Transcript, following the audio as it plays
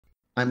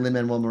I'm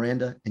Lin-Manuel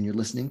Miranda, and you're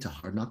listening to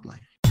Hard NOC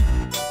Life.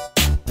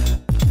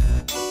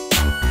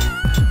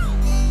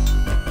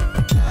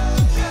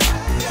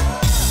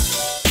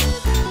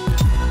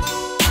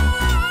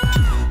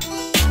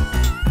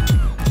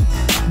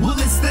 Well,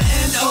 it's the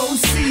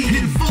NOC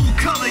in full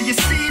color, you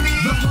see me?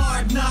 The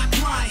Hard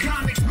NOC Life,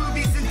 comics,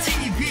 movies, and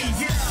TV,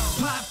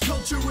 yeah. Pop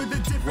culture with a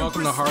different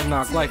Welcome to Hard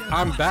NOC Life.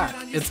 I'm back.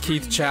 It's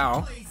Keith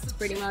Chow. It's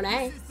Britney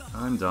Monet.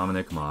 I'm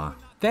Dominic Ma.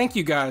 Thank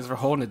you guys for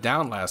holding it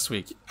down last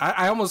week.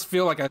 I almost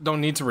feel like I don't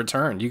need to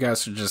return. You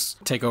guys should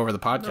just take over the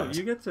podcast. No,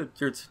 you get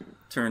your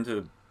turn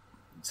to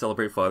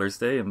celebrate Father's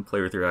Day and play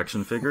with your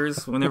action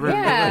figures whenever you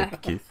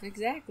like, Keith.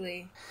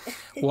 Exactly.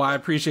 Well, I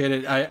appreciate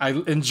it. I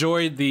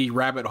enjoyed the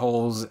rabbit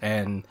holes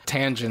and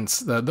tangents,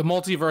 the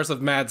multiverse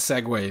of mad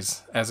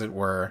segues, as it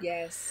were.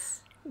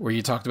 Yes. Where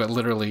you talked about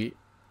literally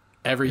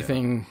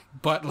everything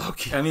but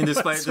Loki. I mean,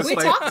 despite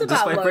talked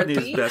about Loki.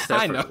 Britney's best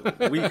I effort,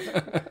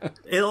 know.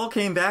 it all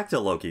came back to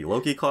Loki.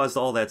 Loki caused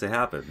all that to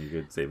happen, you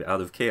could say, out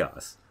of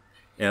chaos.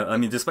 And I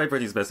mean, despite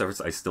Britney's best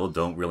efforts, I still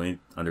don't really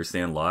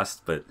understand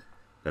Lost, but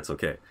that's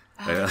okay.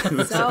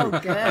 So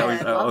good.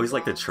 I always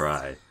like to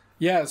try.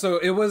 Yeah, so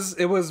it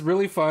was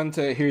really fun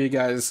to hear you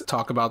guys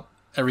talk about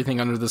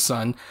everything under the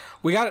sun.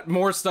 We got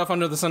more stuff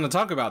under the sun to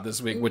talk about this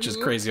week, which is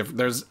crazy.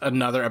 There's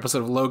another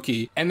episode of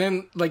Loki, and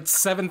then like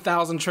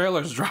 7,000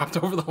 trailers dropped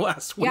over the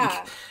last week.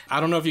 Yeah.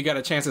 I don't know if you got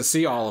a chance to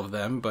see all of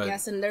them, but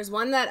Yes, and there's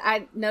one that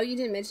I know you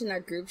didn't mention in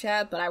our group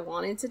chat, but I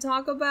wanted to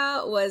talk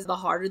about was The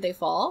Harder They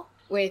Fall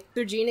with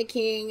Regina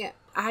King,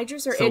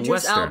 Idris Idris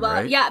Western, Elba.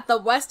 right? Yeah, the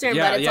Western,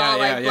 but it's all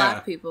like yeah.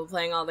 black people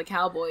playing all the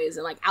cowboys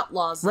and like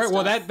outlaws. And right.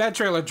 Well, stuff. that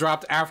trailer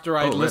dropped after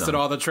I listed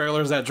all the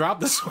trailers that dropped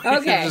this week.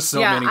 Okay, There's just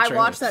so many I trailers.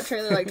 watched that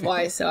trailer like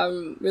twice, so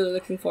I'm really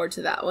looking forward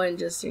to that one,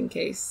 just in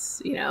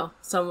case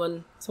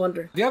someone's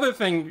wondering. The other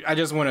thing I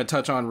just want to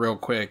touch on real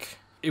quick,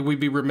 we'd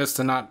be remiss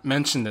to not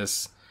mention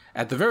this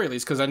at the very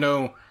least, because I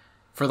know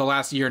for the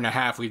last year and a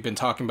half we've been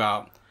talking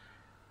about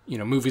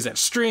movies that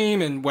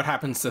stream and what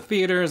happens to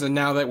theaters, and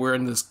now that we're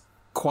in this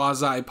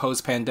quasi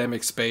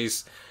post-pandemic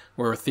space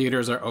where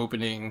theaters are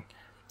opening,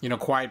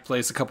 Quiet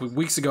Place a couple of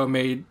weeks ago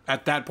made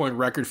at that point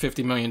record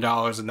 $50 million,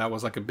 and that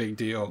was like a big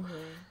deal.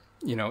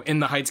 In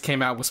the Heights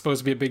came out, was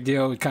supposed to be a big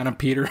deal. It kind of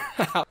petered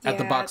out at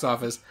the box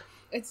office.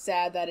 It's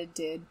sad that it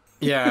did.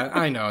 Yeah,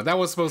 I know. That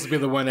was supposed to be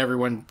the one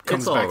everyone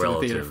comes It's back all to the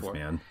relative, theater for.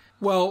 man.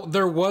 Well,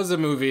 there was a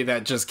movie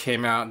that just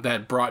came out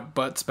that brought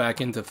butts back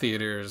into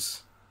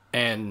theaters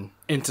and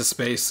into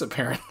space,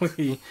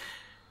 apparently.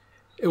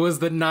 It was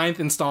the 9th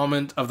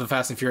installment of the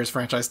Fast and Furious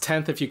franchise,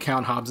 10th if you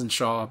count Hobbs and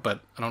Shaw,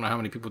 but I don't know how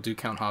many people do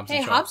count Hobbs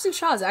and Shaw. Hey, Hobbs and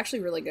Shaw is actually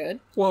really good.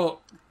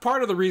 Well,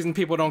 part of the reason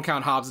people don't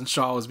count Hobbs and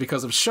Shaw is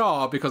because of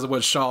Shaw, because of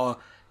what Shaw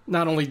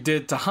not only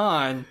did to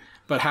Han,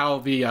 but how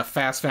the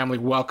Fast family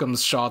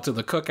welcomes Shaw to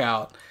the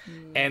cookout.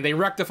 And they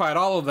rectified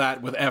all of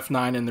that with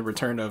F9 and the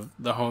return of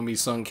the homie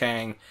Sung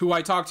Kang, who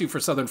I talked to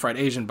for Southern Fried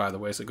Asian, by the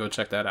way, so go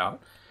check that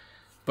out.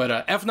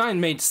 But F9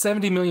 made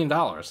 $70 million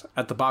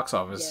at the box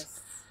office. Yes.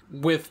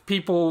 With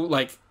people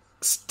like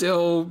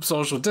still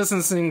social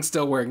distancing,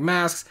 still wearing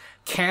masks.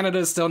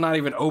 Canada's still not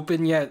even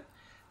open yet.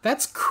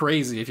 That's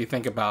crazy if you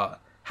think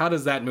about how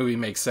does that movie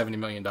make $70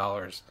 million?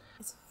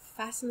 It's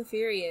Fast and the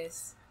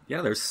Furious.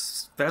 Yeah,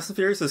 there's Fast and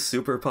Furious is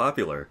super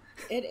popular.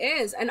 It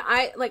is. And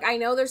I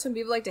know there's some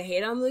people like to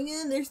hate on them,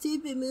 like, they're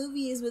stupid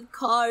movies with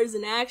cars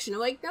and action.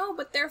 I'm like, no,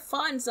 but they're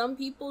fun. Some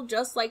people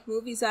just like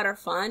movies that are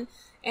fun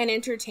and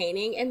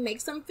entertaining and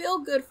makes them feel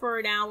good for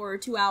an hour or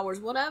 2 hours,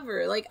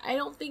 whatever. Like, I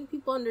don't think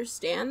people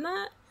understand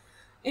that.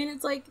 And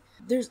it's like,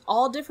 there's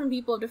all different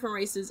people of different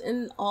races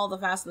in all the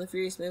Fast and the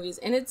Furious movies.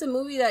 And it's a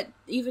movie that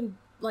even,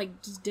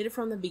 like, just did it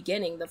from the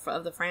beginning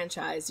of the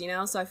franchise,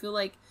 So I feel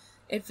like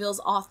it feels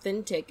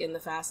authentic in the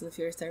Fast and the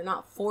Furious. They're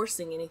not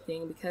forcing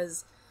anything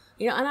because,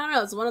 and I don't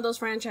know, it's one of those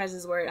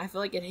franchises where I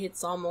feel like it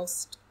hits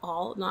almost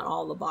not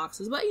all the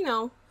boxes, but,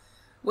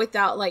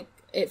 without, like,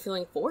 it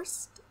feeling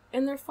forced.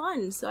 And they're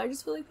fun, so I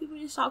just feel like people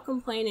just stop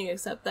complaining,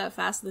 except that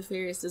Fast and the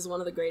Furious is one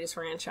of the greatest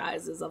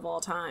franchises of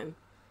all time.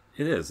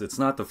 It is. It's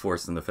not the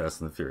Force in the Fast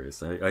and the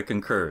Furious. I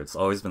concur. It's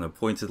always been a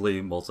pointedly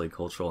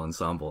multicultural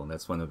ensemble, and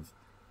that's one of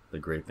the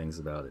great things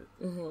about it.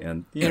 Mm-hmm.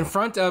 And in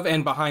front of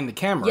and behind the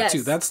camera,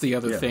 too. That's the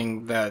other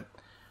thing that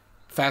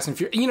Fast and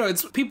Furious...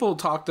 it's people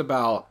talked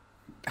about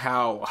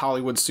how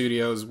Hollywood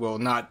studios will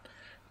not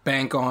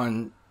bank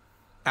on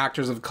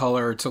actors of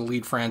color to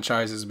lead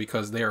franchises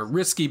because they're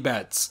risky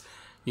bets,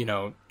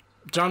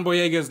 John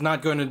Boyega is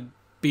not going to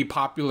be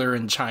popular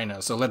in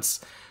China, so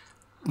let's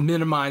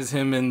minimize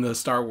him in the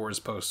Star Wars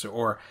poster.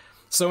 Or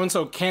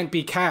so-and-so can't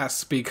be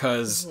cast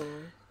because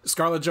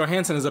Scarlett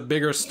Johansson is a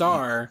bigger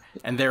star,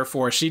 and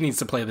therefore she needs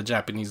to play the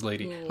Japanese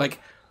lady. Like,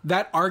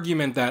 that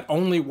argument that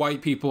only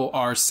white people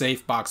are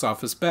safe box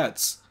office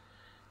bets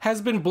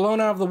has been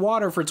blown out of the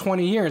water for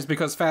 20 years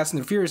because Fast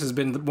and the Furious has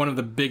been one of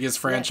the biggest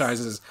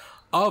franchises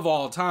of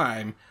all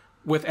time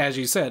with, as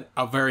you said,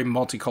 a very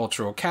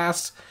multicultural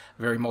cast,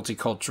 very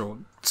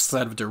multicultural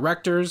set of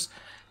directors,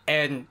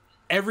 and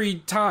every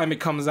time it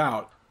comes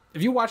out,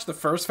 if you watch the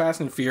first Fast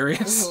and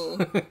Furious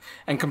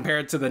and compare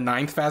it to the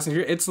 9th Fast and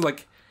Furious, it's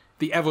like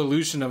the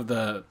evolution of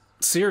the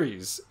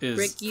series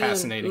is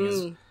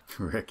fascinating.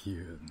 Rick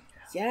Yoon.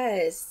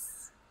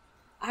 Yes.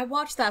 I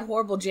watched that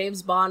horrible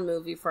James Bond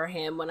movie for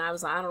him when I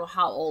was, I don't know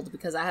how old,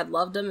 because I had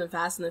loved him in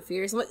Fast and the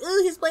Furious. I'm like,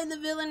 ooh, he's playing the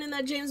villain in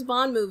that James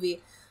Bond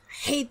movie. I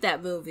hate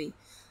that movie.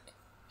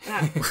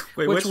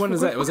 Wait, which one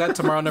is that? Was that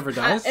Tomorrow Never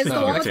Dies? Is that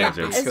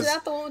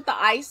the one with the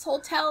ice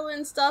hotel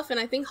and stuff? And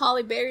I think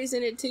Halle Berry's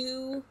in it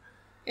too.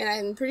 And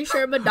I'm pretty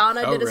sure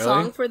Madonna did a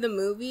song for the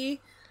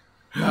movie.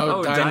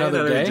 Die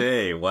Another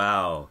Day.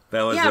 Wow,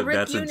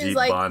 that's a deep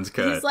Bond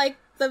cut. He's like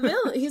the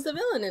villain. He's the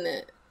villain in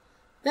it.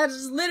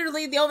 That's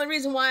literally the only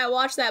reason why I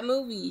watched that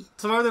movie.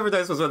 Tomorrow Never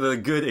Dies was one of the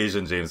good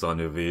Asian James Bond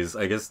movies.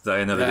 I guess Die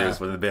Another Day was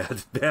one of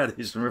the bad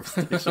Asian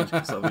representation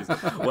James Bond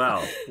movies.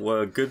 Wow, what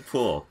a good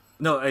pull.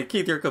 No,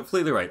 Keith, you're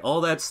completely right.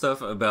 All that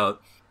stuff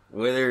about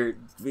whether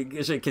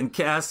it can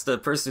cast a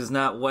person who's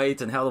not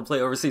white and how to play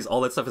overseas,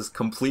 all that stuff is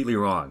completely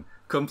wrong.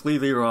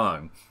 Completely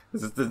wrong.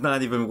 It's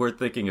not even worth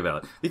thinking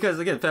about. Because,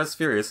 again, Fast and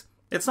Furious,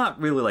 it's not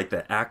really like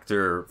the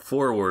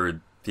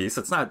actor-forward piece.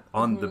 It's not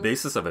on the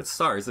basis of its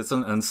stars. It's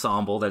an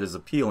ensemble that is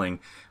appealing.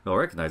 They'll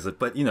recognize it.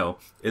 But,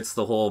 it's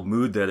the whole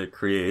mood that it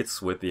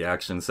creates with the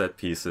action set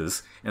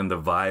pieces and the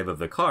vibe of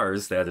the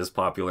cars that is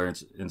popular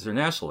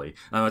internationally.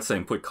 I'm not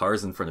saying put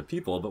cars in front of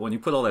people, but when you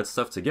put all that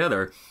stuff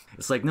together,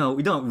 it's like, no,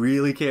 we don't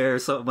really care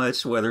so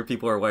much whether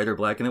people are white or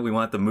black in it. We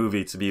want the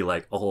movie to be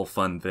like a whole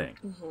fun thing.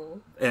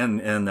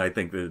 And I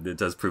think that it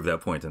does prove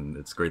that point, and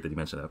it's great that you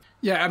mentioned that.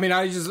 Yeah, I mean,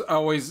 I just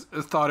always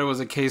thought it was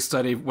a case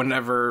study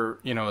whenever,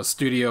 a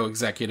studio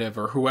executive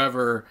or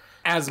whoever,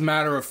 as a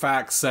matter of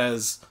fact,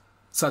 says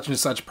such and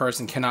such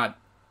person cannot,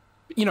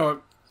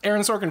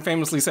 Aaron Sorkin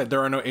famously said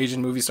there are no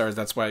Asian movie stars.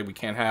 That's why we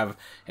can't have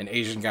an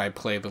Asian guy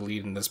play the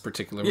lead in this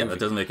particular movie. Yeah, that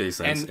doesn't make any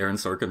sense. Aaron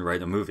Sorkin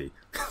write a movie.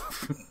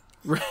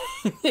 Right,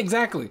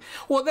 exactly.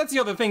 Well, that's the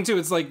other thing, too.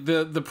 It's like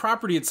the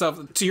property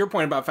itself, to your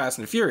point about Fast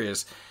and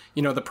Furious,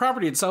 the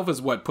property itself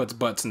is what puts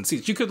butts in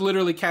seats. You could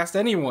literally cast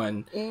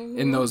anyone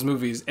in those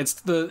movies. It's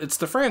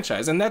the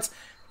franchise. And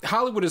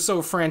Hollywood is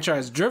so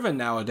franchise-driven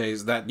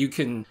nowadays that you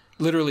can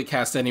literally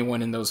cast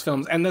anyone in those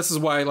films. And this is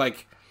why,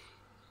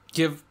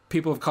 give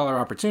people of color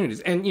opportunities.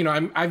 And,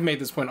 I've made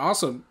this point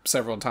also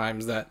several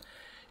times that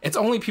it's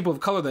only people of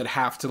color that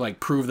have to,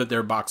 prove that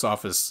their box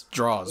office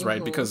draws,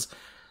 right? Because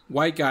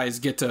white guys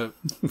get to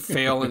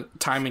fail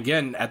time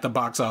again at the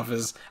box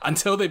office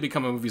until they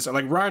become a movie star.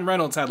 Like, Ryan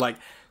Reynolds had,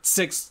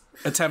 6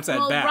 attempts at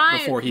bat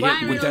before he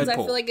hit with Deadpool. I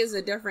feel like is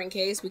a different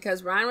case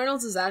because Ryan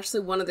Reynolds is actually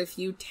one of the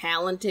few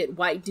talented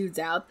white dudes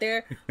out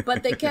there,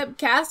 but they kept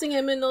casting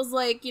him in those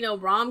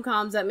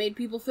rom-coms that made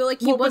people feel like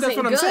he wasn't good. But that's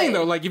what I'm saying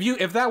though.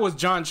 If that was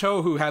John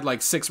Cho who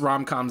had 6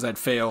 rom-coms that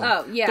failed,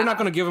 they're not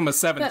going to give him a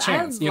 7th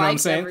chance. You know what I'm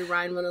saying? Every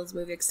Ryan Reynolds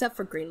movie except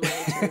for Green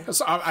Lantern.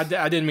 So I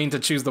didn't mean to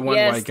choose the one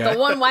white guy. The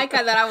one white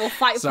guy that I will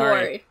fight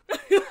for.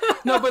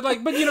 No, but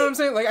you know what I'm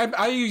saying?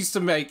 I used to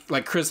make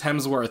Chris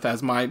Hemsworth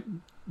as my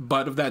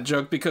butt of that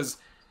joke because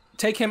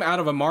take him out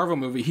of a Marvel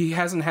movie, he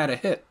hasn't had a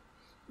hit.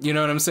 You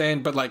know what I'm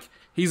saying? But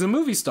he's a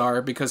movie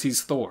star because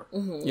he's Thor.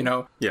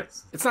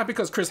 Yes. It's not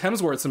because Chris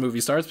Hemsworth's a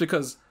movie star. It's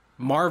because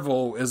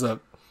Marvel is a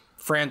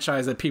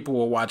franchise that people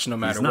will watch no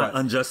matter what. He's not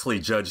unjustly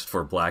judged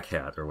for Black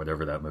Hat or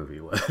whatever that movie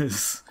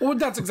was. Well,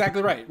 that's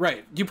exactly right.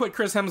 Right. You put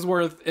Chris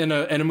Hemsworth in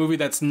a movie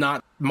that's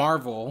not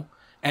Marvel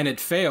and it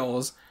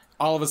fails,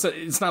 all of a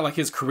sudden it's not like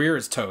his career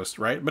is toast,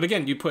 right? But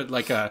again, you put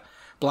a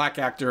black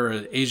actor,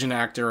 an Asian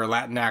actor, or a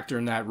Latin actor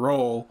in that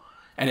role,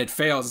 and it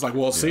fails. It's like,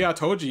 well, see, I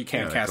told you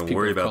can't cast people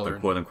worry of about color. the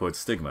quote-unquote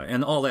stigma.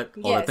 And all that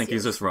thinking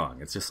is just wrong.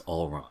 It's just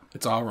all wrong.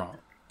 It's all wrong.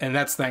 And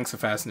that's thanks to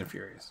Fast and the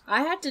Furious.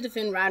 I had to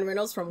defend Ryan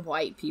Reynolds from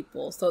white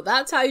people. So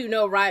that's how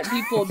Ryan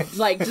people,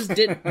 just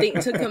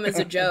didn't took him as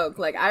a joke.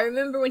 I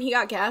remember when he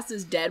got cast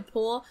as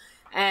Deadpool,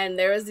 and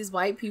there was these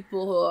white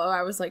people who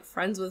I was,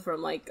 friends with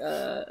from,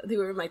 they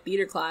were in my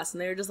theater class,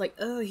 and they were just like,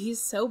 oh,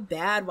 he's so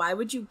bad. Why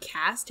would you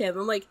cast him?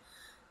 I'm like,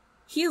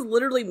 he is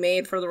literally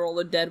made for the role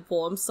of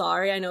Deadpool. I'm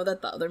sorry. I know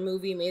that the other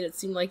movie made it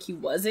seem like he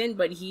wasn't,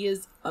 but he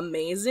is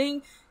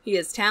amazing. He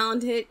is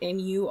talented,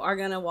 and you are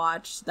going to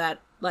watch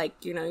that,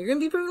 you're going to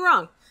be proven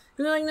wrong.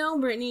 And they're like, no,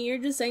 Brittany, you're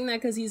just saying that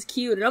because he's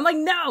cute. And I'm like,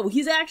 no,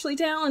 he's actually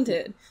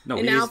talented. No,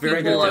 and he's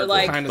very good at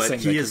Deadpool, but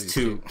he is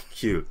too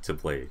cute to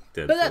play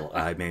Deadpool.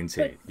 I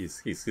maintain.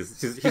 He's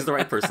the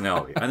right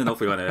personality. I don't know if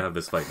we want to have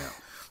this fight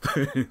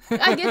now.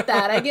 I get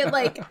that. I get,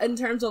 in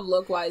terms of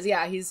look-wise,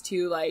 yeah, he's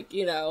too,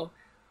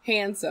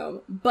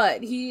 handsome,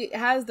 but he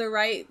has the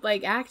right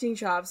acting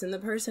chops and the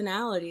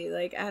personality.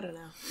 I don't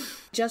know.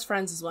 Just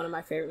Friends is one of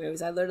my favorite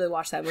movies. I literally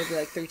watch that movie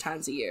 3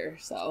 times a year.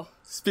 So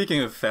speaking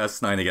of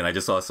Fast 9 again, I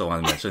just also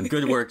want to mention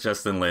good work,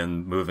 Justin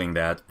Lin, moving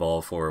that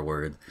ball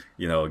forward.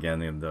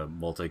 Again in the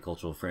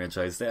multicultural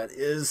franchise that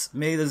is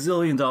made $1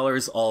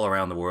 zillion all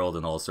around the world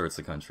in all sorts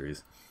of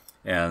countries.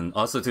 And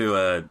also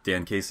to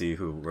Dan Casey,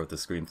 who wrote the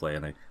screenplay,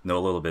 and I know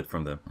a little bit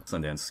from the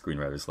Sundance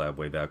Screenwriters Lab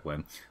way back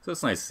when. So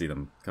it's nice to see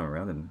them come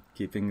around and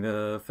keeping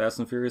the Fast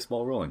and Furious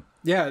ball rolling.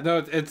 Yeah, no,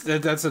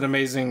 that's an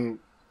amazing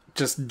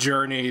just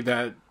journey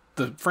that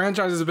the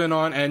franchise has been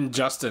on, and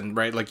Justin,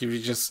 right?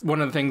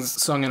 One of the things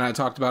Sung and I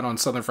talked about on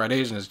Southern Fried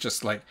Asian is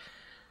just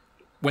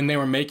when they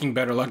were making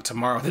Better Luck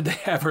Tomorrow, did they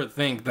ever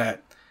think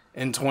that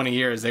in 20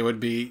 years they would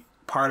be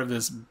part of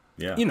this,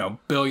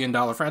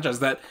 billion-dollar franchise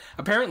that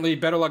apparently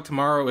Better Luck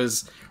Tomorrow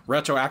is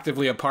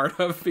retroactively a part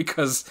of,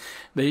 because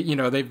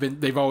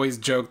they've always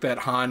joked that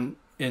Han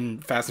in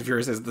Fast and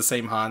Furious is the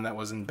same Han that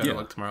was in Better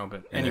Luck Tomorrow.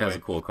 But anyway, it has a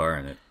cool car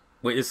in it.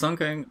 Wait, is Sung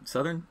Kang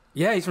Southern?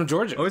 Yeah, he's from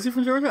Georgia. Oh, is he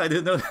from Georgia? I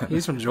didn't know that.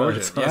 He's from Georgia.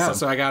 Awesome. Yeah,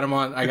 so I got him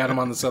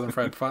on the Southern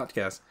Fried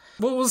podcast.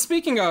 Well,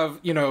 speaking of,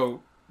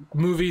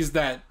 movies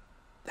that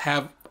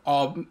have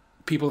all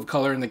people of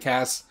color in the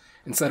cast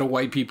instead of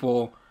white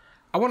people,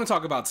 I want to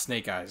talk about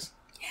Snake Eyes.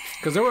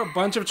 Because there were a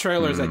bunch of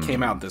trailers that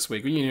came out this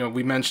week.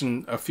 We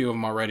mentioned a few of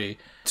them already.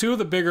 Two of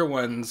the bigger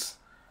ones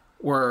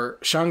were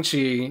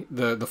Shang-Chi,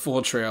 the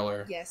full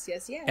trailer. Yes.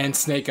 And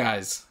Snake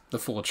Eyes, the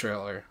full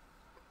trailer.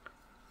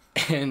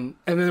 And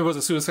then there was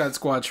a Suicide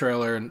Squad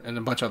trailer and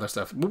a bunch of other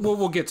stuff.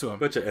 We'll get to them.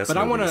 Bunch of S but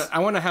movies. I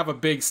want to have a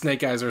big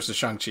Snake Eyes versus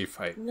Shang-Chi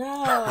fight.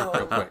 No.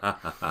 Real quick.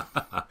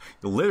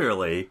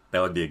 Literally, that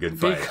would be a good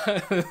fight.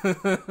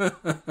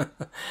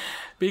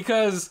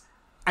 Because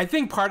I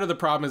think part of the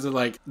problem is that,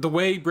 like, the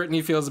way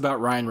Britney feels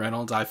about Ryan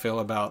Reynolds, I feel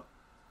about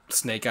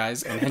Snake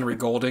Eyes and Henry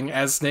Golding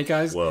as Snake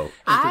Eyes. Whoa.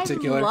 In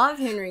particular. I love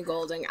Henry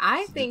Golding.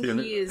 I think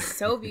he is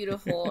so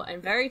beautiful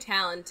and very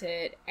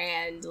talented,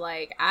 and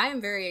like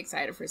I'm very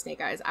excited for Snake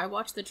Eyes. I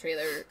watched the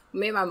trailer,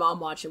 made my mom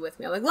watch it with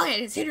me. I'm like, look,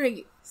 it's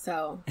Henry.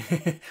 So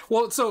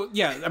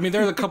yeah, I mean,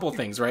 there's a couple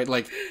things, right?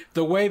 Like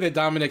the way that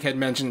Dominic had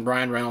mentioned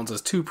Ryan Reynolds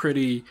is too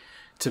pretty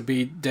to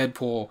be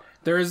Deadpool.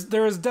 There is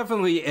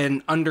definitely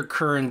an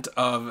undercurrent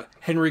of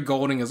Henry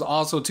Golding is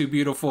also too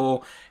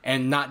beautiful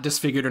and not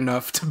disfigured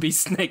enough to be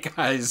Snake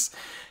Eyes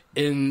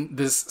in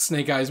this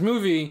Snake Eyes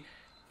movie.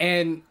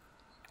 And,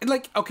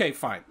 like, okay,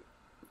 fine.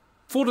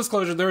 Full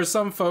disclosure, there are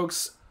some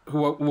folks who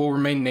will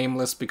remain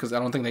nameless because I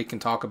don't think they can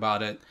talk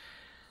about it,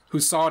 who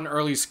saw an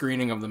early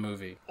screening of the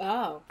movie.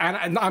 Oh.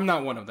 And I'm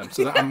not one of them,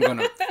 so I'm going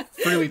to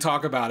freely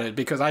talk about it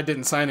because I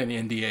didn't sign any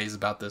NDAs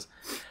about this.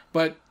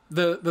 But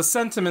the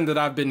sentiment that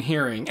I've been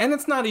hearing, and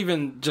it's not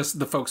even just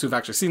the folks who've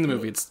actually seen the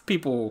movie, it's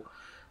people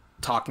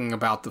talking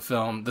about the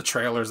film, the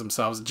trailers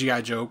themselves, G.I.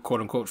 Joe,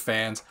 quote-unquote,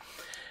 fans.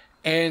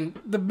 And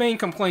the main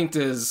complaint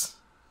is,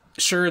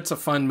 sure, it's a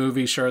fun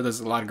movie, sure, there's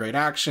a lot of great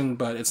action,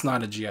 but it's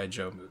not a G.I.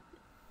 Joe movie.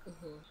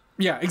 Mm-hmm.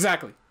 Yeah,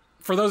 exactly.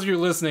 For those of you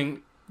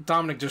listening,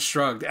 Dominic just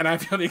shrugged, and I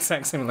feel the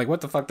exact same. Like, what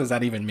the fuck does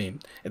that even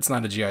mean? It's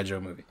not a G.I. Joe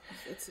movie.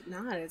 It's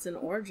not. It's an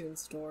origin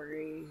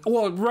story.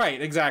 Well,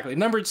 right, exactly.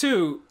 Number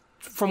two,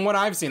 from what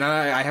I've seen,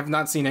 I have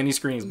not seen any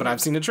screenings, but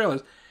I've seen the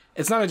trailers.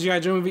 It's not a G.I.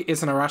 Joe movie,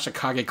 it's an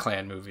Arashikage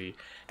clan movie.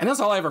 And that's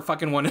all I ever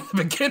fucking wanted to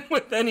begin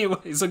with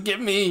anyway. So give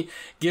me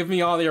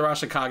all the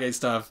Arashikage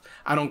stuff.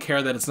 I don't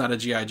care that it's not a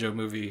G.I. Joe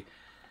movie.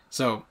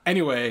 So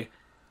anyway,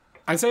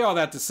 I say all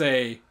that to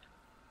say,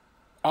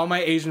 all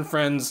my Asian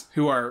friends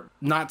who are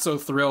not so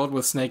thrilled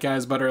with Snake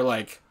Eyes but are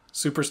like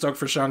super stoked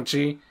for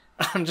Shang-Chi,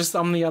 I'm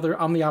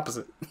the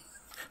opposite.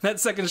 That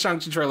second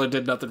Shang-Chi trailer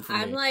did nothing for me.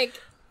 I'm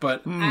like...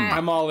 But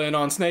I'm all in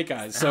on Snake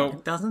Eyes. So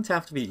it doesn't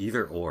have to be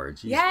either or.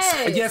 Jesus.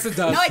 Yes, it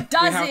does. No, it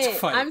doesn't. We have to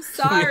fight. I'm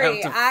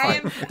sorry.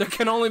 There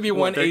can only be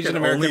one Asian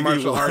American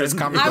martial artist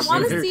comic. I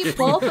want to see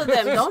both of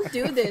them. Don't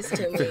do this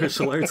to me.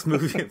 Martial arts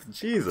movie.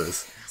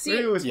 Jesus.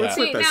 See, what's with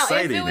the now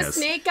sidiness? if it was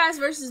Snake Eyes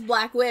versus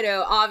Black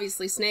Widow,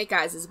 obviously Snake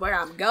Eyes is where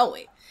I'm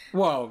going.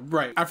 Well,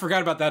 right. I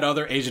forgot about that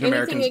other Asian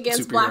American Anything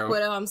against superhero. Black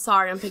Widow, I'm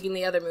sorry, I'm picking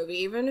the other movie.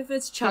 Even if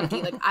it's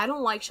Chucky. Like, I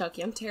don't like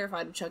Chucky. I'm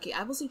terrified of Chucky.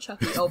 I will see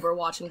Chucky over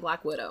watching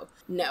Black Widow.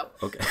 No.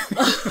 Okay.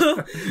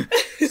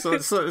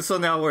 so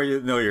now where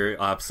you know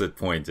your opposite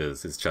point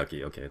is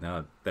Chucky. Okay,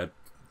 now that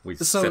we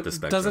set the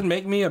spectrum. Does it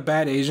make me a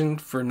bad Asian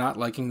for not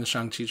liking the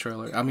Shang-Chi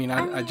trailer? I mean,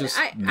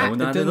 No,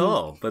 not at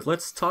all. But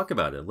let's talk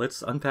about it.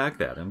 Let's unpack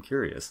that. I'm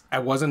curious. I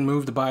wasn't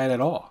moved by it at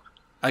all.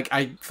 Like,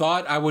 I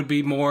thought I would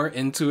be more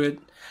into it.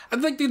 I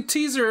think the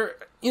teaser,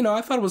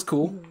 I thought it was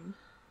cool. Mm-hmm.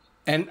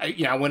 And,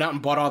 I went out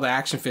and bought all the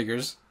action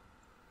figures.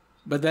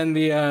 But then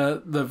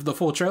the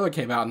full trailer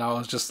came out, and I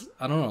was just,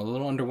 I don't know, a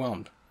little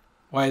underwhelmed.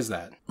 Why is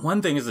that?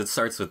 One thing is it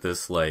starts with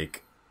this,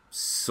 like,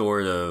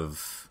 sort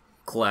of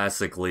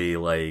classically,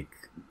 like,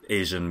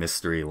 Asian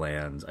mystery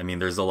land. I mean,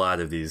 there's a lot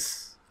of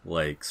these,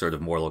 like, sort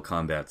of Mortal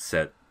Kombat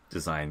set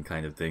design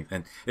kind of thing.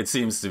 And it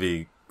seems to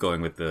be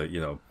going with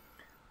the,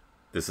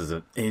 this is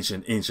an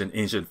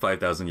ancient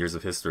 5,000 years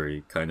of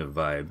history kind of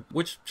vibe,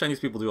 which Chinese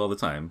people do all the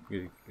time.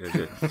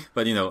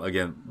 But,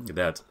 again,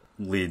 that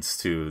leads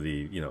to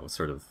the,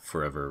 sort of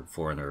forever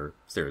foreigner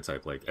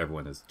stereotype, like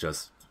everyone is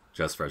just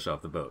fresh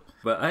off the boat.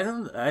 But I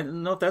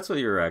don't know if that's what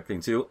you're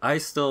reacting to. I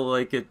still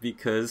like it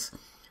because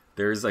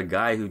there's a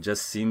guy who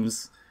just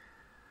seems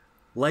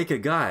like a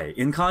guy.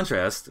 In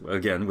contrast,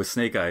 again, with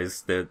Snake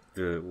Eyes, that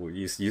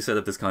you set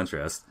up this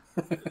contrast.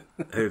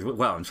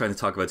 Wow, I'm trying to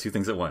talk about two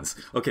things at once.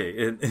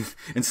 Okay,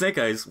 in Snake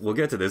Eyes, we'll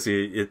get to this.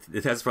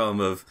 It has a problem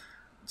of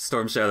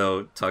Storm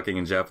Shadow talking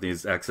in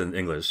Japanese accent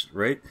English,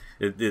 right?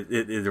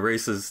 It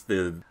erases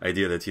the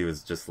idea that he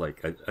was just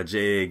like a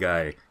JA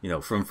guy,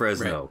 from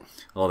Fresno, right.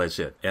 All that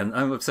shit. And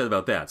I'm upset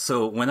about that.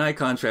 So when I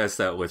contrast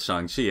that with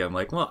Shang-Chi, I'm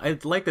like, well, I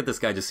like that this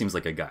guy just seems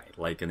like a guy,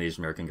 like an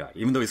Asian American guy,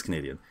 even though he's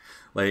Canadian.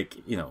 Like,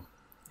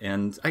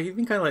 and I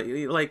even kind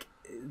of like,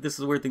 this is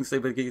a weird thing to say,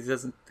 but he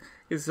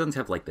doesn't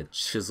have like the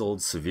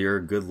chiseled,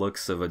 severe good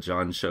looks of a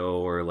John Cho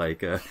or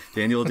like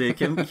Daniel Day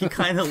Kim. He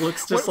kind of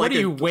looks just what are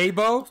you,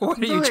 Weibo? What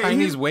are you,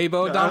 Chinese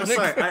Weibo, Dominic?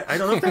 I'm sorry, I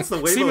don't know if that's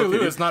the Weibo. Simu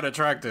Liu is not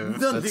attractive.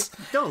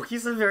 No,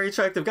 he's a very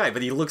attractive guy,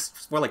 but he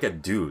looks more like a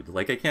dude.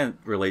 Like, I can't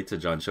relate to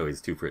John Cho.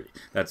 He's too pretty.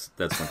 That's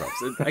my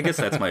problem. I guess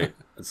that's my...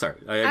 Sorry,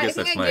 I guess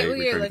that's my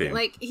recurring theme.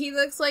 Like, he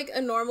looks like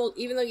a normal...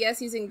 Even though, yes,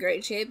 he's in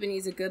great shape and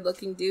he's a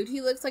good-looking dude, he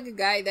looks like a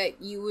guy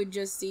that you would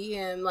just see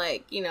him,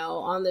 like,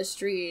 on the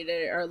street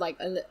or like,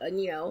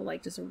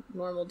 like just a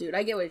normal dude.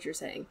 I get what you're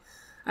saying.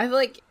 I feel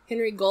like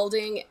Henry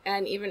Golding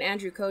and even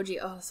Andrew Koji,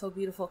 oh, so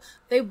beautiful.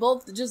 They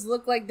both just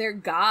look like they're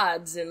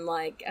gods, and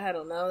like, I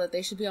don't know, that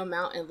they should be on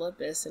Mount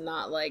Olympus and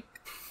not like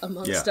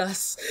amongst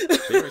us.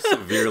 They are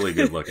severely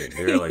good looking.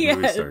 They're like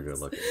movie star good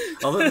looking.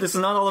 Although this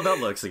is not all about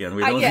looks again.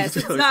 We don't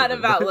it's not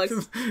about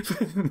looks.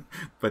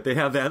 But they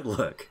have that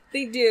look.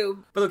 They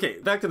do. But okay,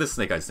 back to the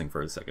Snake Eyes thing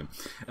for a second.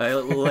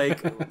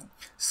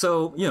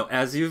 So,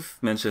 as you've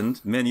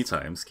mentioned many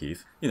times,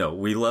 Keith,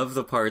 we love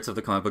the parts of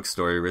the comic book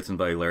story written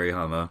by Larry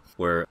Hama,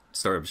 where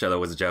Storm Shadow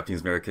was a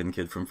Japanese-American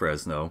kid from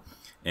Fresno,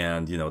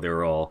 and, they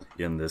were all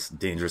in this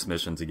dangerous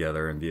mission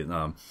together in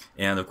Vietnam.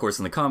 And, of course,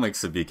 in the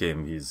comics, it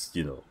became he's,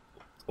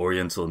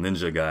 Oriental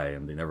ninja guy,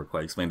 and they never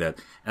quite explained that.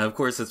 And, of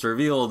course, it's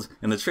revealed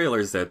in the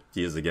trailers that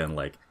he is, again,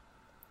 like,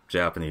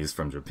 Japanese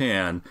from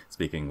Japan,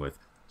 speaking with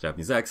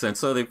Japanese accent,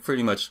 so they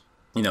pretty much...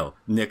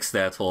 nix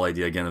that whole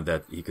idea again of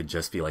that he could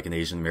just be like an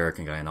Asian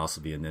American guy and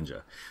also be a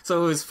ninja.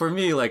 So it was for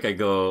me like I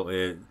go,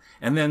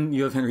 and then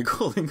you have Henry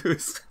Golding,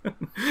 who's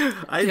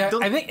I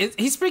think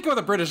he's speaking with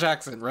a British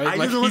accent, right?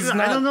 I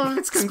don't know if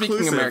it's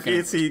conclusive. American.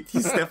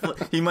 He's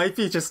definitely he might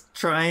be just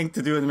trying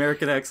to do an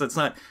American accent. It's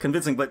not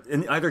convincing, but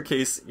in either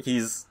case,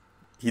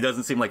 he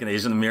doesn't seem like an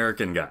Asian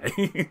American guy.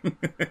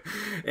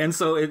 And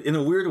so in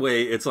a weird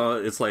way, it's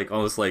like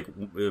almost like,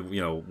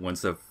 one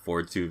step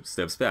forward, 2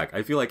 steps back.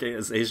 I feel like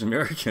as Asian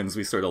Americans,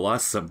 we sort of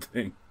lost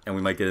something, and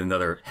we might get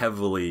another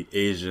heavily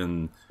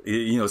Asian,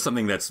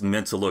 something that's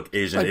meant to look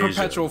Asian. Like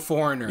perpetual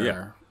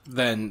foreigner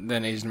than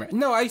Asian American.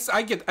 No,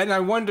 I get, and I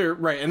wonder,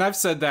 right, and I've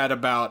said that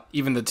about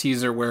even the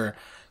teaser where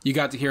you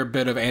got to hear a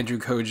bit of Andrew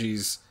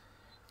Koji's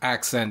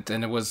accent,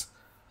 and it was...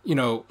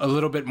 a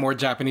little bit more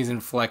Japanese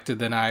inflected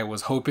than I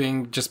was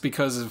hoping, just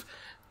because of,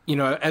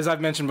 as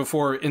I've mentioned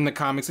before in the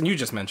comics, and you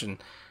just mentioned,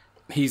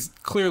 he's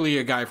clearly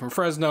a guy from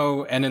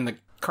Fresno, and in the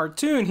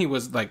cartoon, he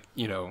was like,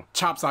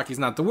 chopsocky's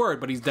not the word,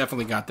 but he's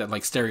definitely got that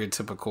like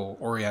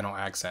stereotypical Oriental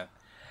accent.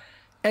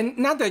 And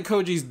not that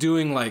Koji's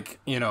doing like,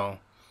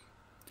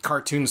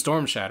 cartoon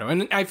Storm Shadow.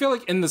 And I feel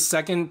like in the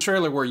second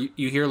trailer where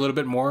you hear a little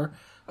bit more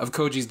of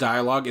Koji's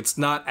dialogue, it's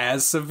not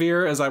as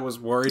severe as I was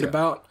worried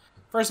about.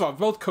 First of all,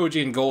 both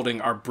Koji and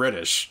Golding are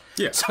British.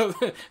 Yeah. So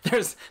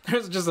there's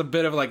just a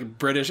bit of like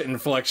British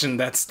inflection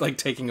that's like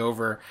taking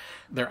over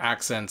their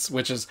accents,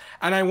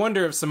 and I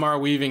wonder if Samara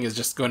Weaving is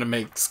just going to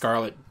make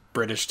Scarlet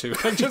British too.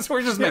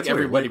 We're just make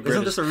everybody British.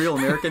 Isn't this a real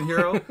American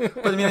hero?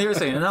 But I mean, here's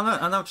the thing, and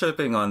I'm not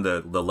chipping on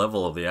the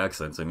level of the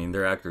accents. I mean,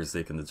 they're actors;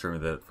 they can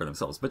determine that for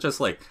themselves. But just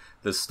like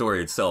the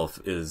story itself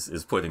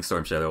is putting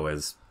Storm Shadow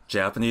as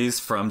Japanese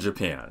from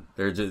Japan.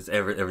 They're just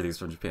everything's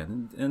from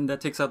Japan, and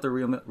that takes out the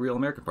real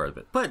American part of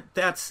it. But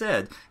that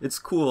said, it's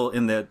cool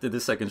in that the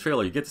second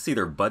trailer you get to see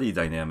their buddy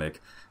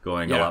dynamic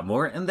going a lot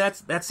more, and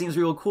that seems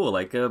real cool,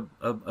 like a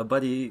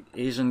buddy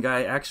Asian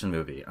guy action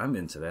movie. I'm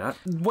into that.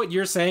 What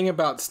you're saying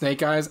about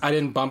Snake Eyes, I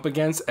didn't bump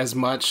against as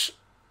much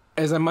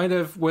as I might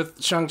have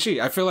with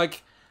Shang-Chi. I feel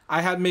like I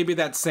had maybe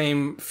that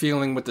same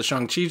feeling with the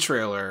Shang-Chi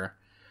trailer,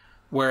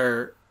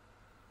 where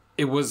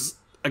it was.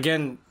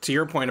 Again, to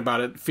your point about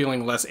it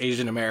feeling less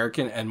Asian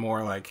American and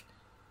more like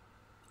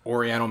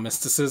Oriental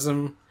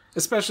mysticism,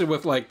 especially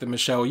with like the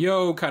Michelle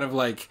Yeoh kind of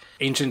like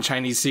ancient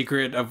Chinese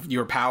secret of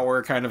your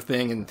power kind of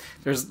thing, and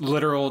there's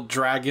literal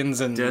dragons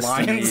and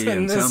Destiny lions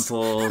in this.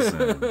 Temples.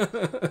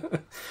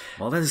 And...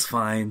 well, that is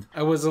fine.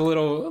 I was a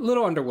little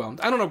underwhelmed.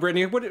 I don't know,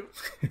 Brittany.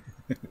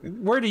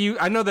 Where do you?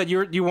 I know that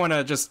you want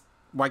to just.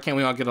 Why can't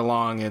we all get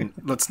along, and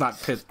let's not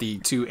pit the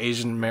two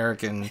Asian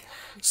American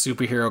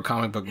superhero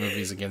comic book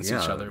movies against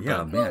each other.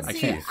 Yeah, man. I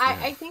can't.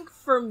 I think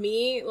for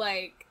me,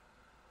 like,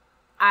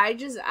 I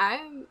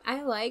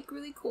like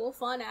really cool,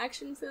 fun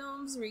action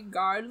films,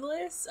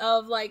 regardless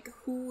of like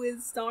who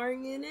is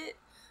starring in it.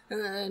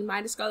 And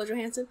minus Scarlett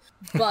Johansson,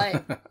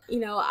 but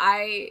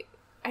I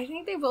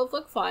think they both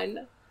look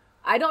fun.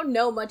 I don't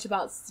know much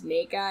about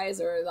Snake Eyes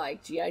or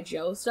like G.I.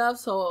 Joe stuff,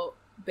 so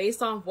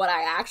based on what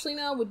I actually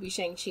know, would be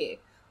Shang-Chi.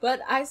 But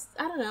I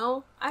don't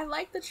know. I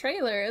like the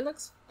trailer. It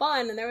looks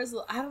fun. And there was,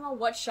 I don't know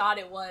what shot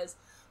it was.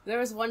 There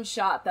was one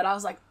shot that I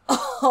was like,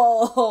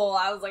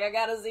 I was like, I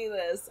gotta see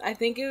this. I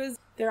think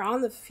They're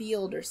on the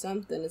field or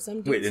something. It's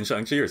some Wait, in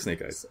Shang-Chi or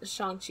Snake Eyes?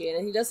 Shang-Chi,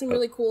 and he does some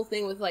really cool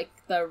thing with like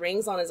the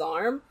rings on his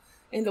arm,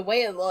 and the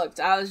way it looked,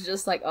 I was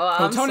just like,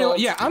 I'm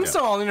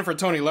still all in it for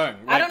Tony Leung.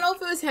 I don't know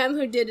if it was him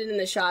who did it in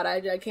the shot.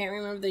 I can't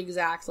remember the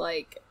exact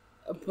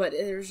but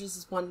there was just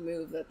this one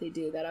move that they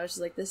do that I was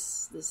just like,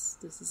 this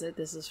is it.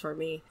 This is for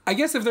me. I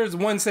guess if there's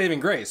one saving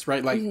grace,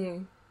 right? Like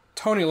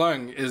Tony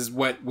Leung is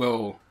what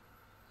will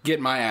get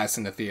my ass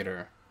in the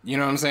theater. You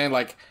know what I'm saying?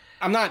 Like,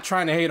 I'm not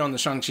trying to hate on the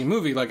Shang-Chi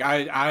movie. Like,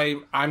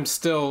 I'm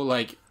still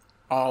like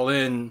all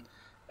in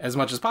as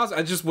much as possible.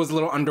 I just was a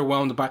little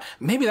underwhelmed by.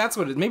 Maybe that's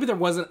what it. Maybe there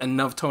wasn't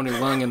enough Tony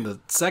Leung in the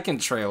second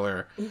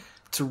trailer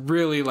to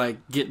really like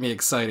get me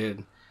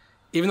excited.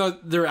 Even though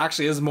there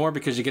actually is more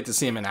because you get to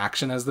see him in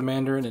action as the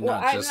Mandarin and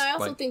not just I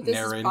also like, think this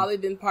narrating. has probably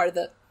been part of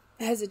the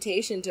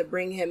hesitation to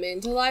bring him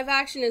into live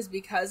action is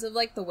because of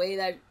like the way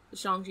that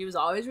Shang-Chi was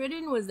always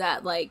written was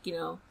that like, you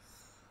know,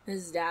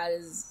 his dad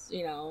is,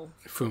 you know,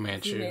 Fu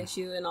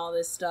Manchu and all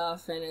this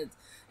stuff, and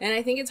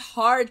I think it's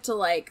hard to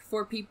like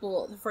for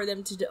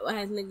them to do.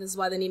 I think this is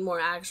why they need more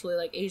actually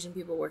like Asian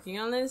people working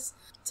on this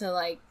to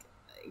like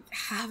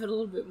have it a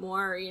little bit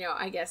more, you know,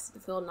 I guess to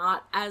feel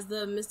not as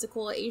the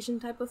mystical Asian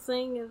type of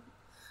thing.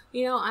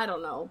 You know, I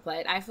don't know,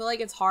 but I feel like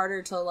it's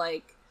harder to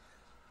like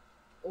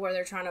where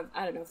they're trying to.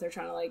 I don't know if they're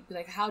trying to like be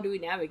like, how do we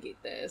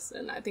navigate this?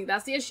 And I think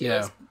that's the issue. Yeah.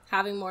 Is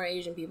having more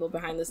Asian people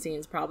behind the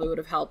scenes probably would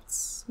have helped.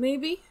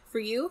 Maybe for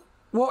you.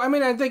 Well, I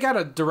mean, they got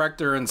a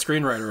director and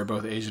screenwriter are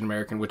both Asian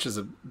American, which is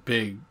a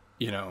big,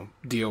 you know,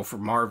 deal for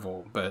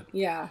Marvel. But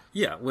yeah,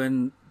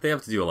 when they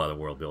have to do a lot of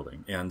world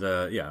building, and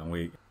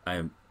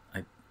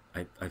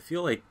I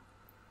feel like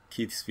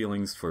Keith's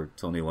feelings for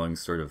Tony Leung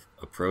sort of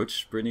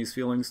approach Brittany's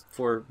feelings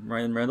for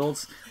Ryan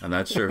Reynolds. I'm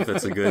not sure if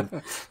that's a good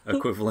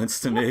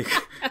equivalence to make.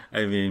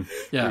 I mean,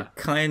 you're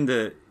kind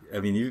of. I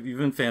mean, you've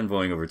been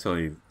fanboying over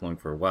Tony Leung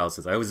for a while.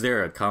 Since I was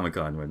there at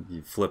Comic-Con when he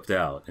flipped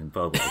out in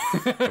public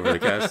over the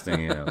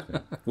casting. You know,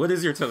 what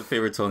is your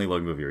favorite Tony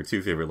Leung movie or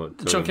two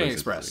favorite? Chungking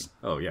Express.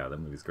 Oh yeah,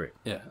 that movie's great.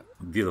 Yeah,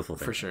 beautiful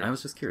thing. For sure. I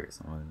was just curious.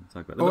 I wanted to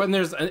talk about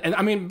that. Oh, and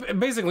I mean,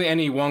 basically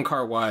any Wong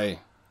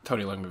Kar-wai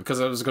Tony Leung movie, because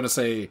I was going to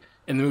say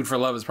In the Mood for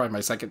Love is probably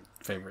my second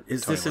favorite.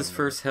 Is Tony this his Leung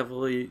first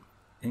heavily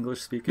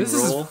English-speaking role? This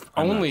is his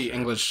only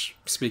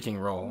English-speaking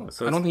role.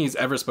 So I don't think he's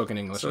ever spoken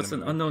English. So it's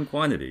an unknown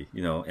quantity,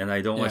 you know, and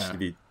I don't want you to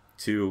be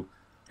too...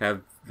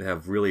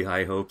 have really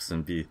high hopes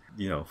and be,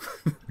 you know,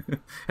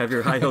 have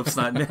your high hopes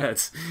not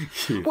met.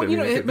 Well, you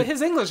know, but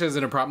his English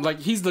isn't a problem. Like,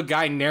 he's the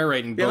guy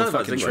narrating both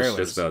fucking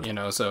trailers, you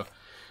know, so...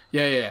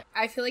 Yeah.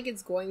 I feel like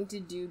it's going to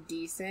do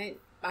decent.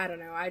 I don't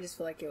know. I just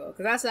feel like it will.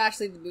 Because that's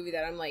actually the movie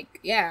that I'm like,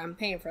 yeah, I'm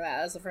paying for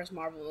that. That's the first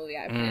Marvel movie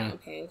I plan on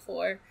paying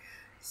for.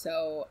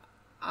 So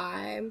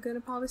I'm going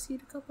to probably see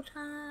it a couple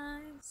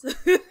times.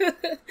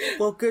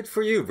 Well, good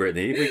for you,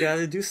 Brittany. We got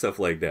to do stuff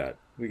like that.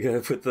 We got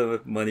to put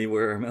the money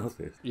where our mouth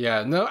is.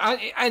 Yeah, no,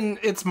 and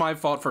it's my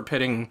fault for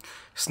pitting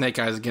Snake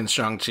Eyes against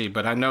Shang-Chi,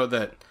 but I know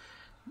that,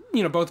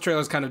 you know, both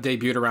trailers kind of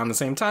debuted around the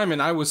same time, and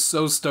I was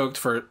so stoked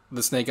for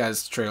the Snake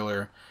Eyes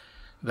trailer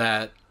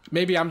that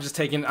maybe I'm just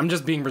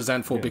being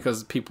resentful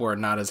because people are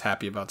not as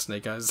happy about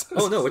Snake Eyes.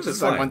 Oh no, which is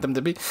fine. I want them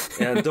to be.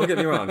 And don't get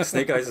me wrong,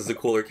 Snake Eyes is a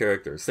cooler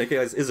character. Snake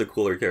Eyes is a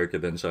cooler character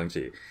than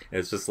Shang-Chi.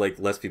 It's just like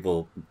less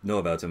people know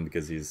about him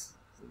because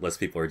less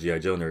people are G.I.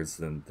 Joe nerds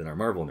than are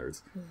Marvel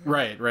nerds.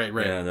 Right.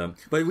 And,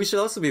 but we should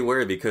also be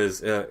wary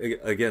because,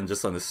 again,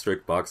 just on the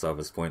strict box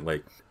office point,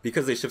 like,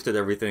 because they shifted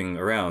everything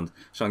around,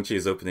 Shang-Chi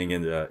is opening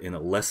in a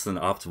less than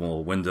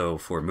optimal window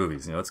for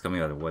movies. You know, it's coming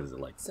out of, what is it,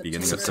 like,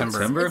 beginning of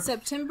September? It's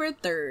September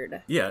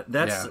 3rd. Yeah,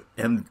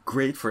 and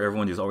great for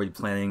everyone who's already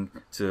planning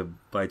to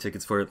buy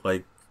tickets for it,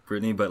 like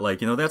Brittany, but,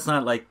 like, you know, that's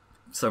not, like,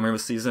 summer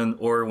season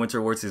or winter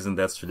award season.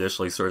 That's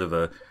traditionally sort of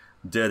a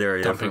dead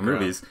area for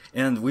movies,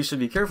 and we should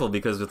be careful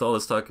because with all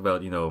this talk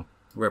about, you know,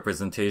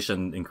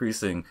 representation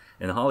increasing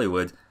in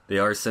Hollywood, they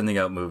are sending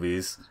out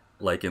movies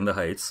like In the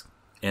Heights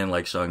and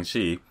like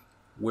Shang-Chi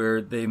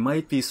where they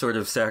might be sort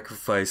of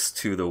sacrificed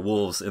to the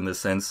wolves in the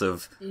sense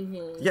of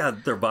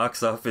their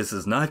box office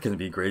is not going to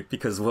be great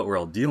because of what we're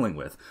all dealing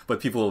with,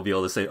 but people will be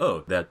able to say,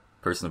 oh, that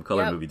Person of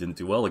Color movie didn't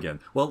do well again.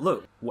 Well,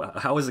 look,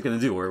 how is it going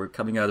to do? We're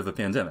coming out of a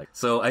pandemic.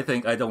 So I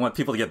think I don't want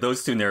people to get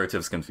those two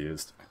narratives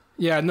confused.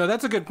 Yeah, no,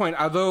 that's a good point.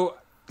 Although,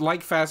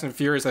 like Fast and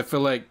Furious, I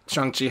feel like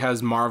Shang-Chi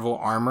has Marvel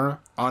armor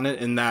on it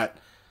in that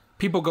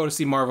people go to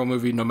see Marvel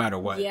movie no matter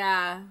what.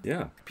 Yeah.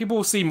 People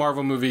will see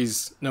Marvel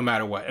movies no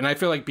matter what. And I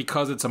feel like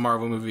because it's a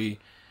Marvel movie,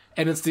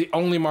 and it's the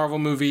only Marvel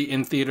movie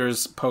in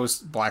theaters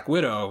post Black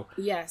Widow,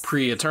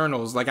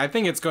 pre-Eternals, like, I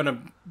think it's going to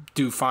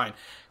do fine.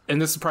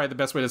 And this is probably the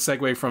best way to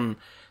segue from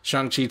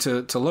Shang-Chi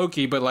to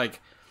Loki, but,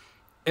 like,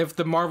 if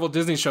the Marvel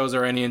Disney shows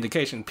are any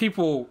indication,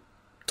 people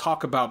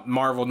talk about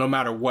Marvel no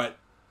matter what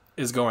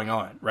is going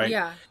on, right?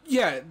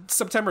 Yeah,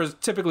 September is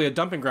typically a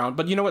dumping ground,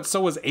 but you know what? So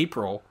was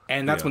April,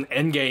 and that's when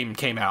Endgame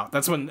came out.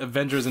 That's when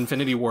Avengers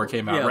Infinity War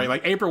came out, right?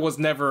 Like, April was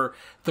never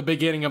the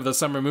beginning of the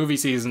summer movie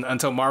season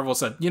until Marvel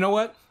said, you know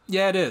what?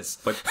 Yeah, it is.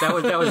 But that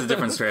was a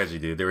different strategy,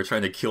 dude. They were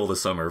trying to kill the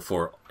summer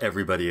for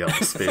everybody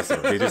else,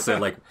 basically. They just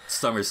said, like,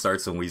 summer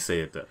starts when we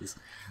say it does.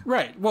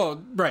 Right.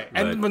 Well, right.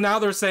 But now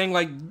they're saying,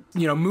 like,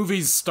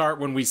 movies start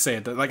when we say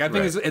it. Like, I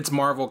think it's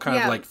Marvel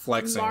kind of, like,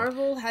 flexing.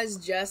 Marvel has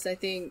just, I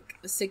think,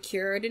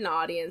 secured an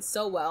audience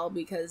so well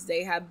because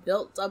they have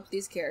built up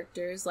these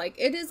characters. Like,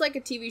 it is like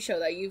a TV show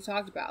that you've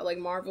talked about. Like,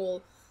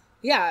 Marvel...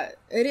 Yeah,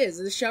 it is.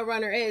 The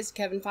showrunner is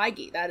Kevin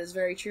Feige. That is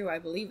very true. I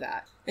believe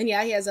that. And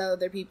yeah, he has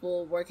other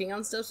people working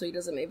on stuff, so he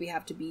doesn't maybe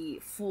have to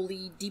be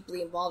fully,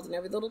 deeply involved in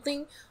every little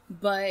thing.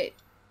 But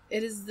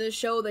it is the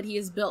show that he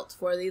has built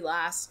for the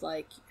last,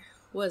 like,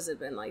 what has it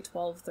been, like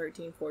 12,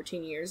 13,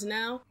 14 years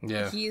now?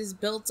 Yeah. He's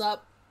built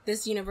up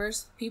this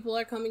universe. People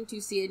are coming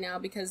to see it now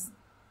because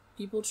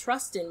people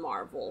trust in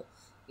Marvel.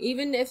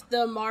 Even if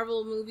the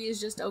Marvel movie is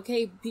just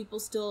okay, people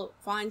still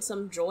find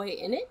some joy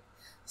in it.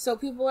 So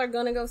people are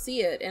gonna go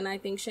see it, and I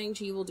think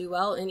Shang-Chi will do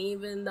well, and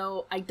even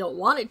though I don't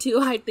want it to,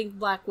 I think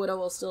Black Widow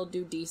will still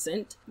do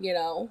decent,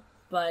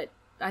 but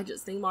I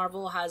just think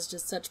Marvel has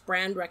just such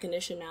brand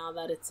recognition now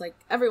that it's like,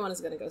 everyone is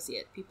gonna go see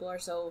it. People are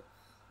so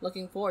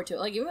looking forward to it.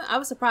 Like, even I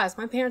was surprised,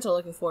 my parents are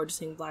looking forward to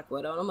seeing Black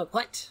Widow, and I'm like,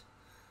 what?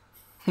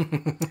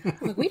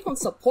 Like, we don't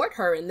support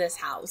her in this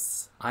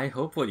house. I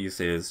hope what you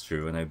say is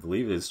true, and I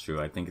believe it is true.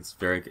 I think it's a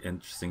very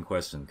interesting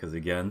question, because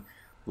again...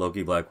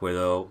 Loki, Black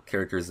Widow,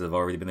 characters that have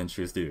already been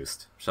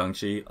introduced.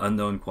 Shang-Chi,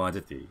 unknown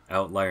quantity,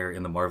 outlier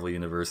in the Marvel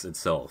Universe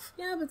itself.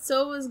 Yeah, but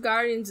so was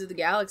Guardians of the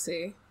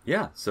Galaxy.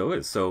 Yeah, so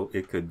is. So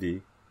it could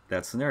be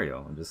that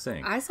scenario, I'm just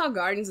saying. I saw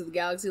Guardians of the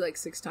Galaxy like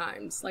 6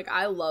 times. Like,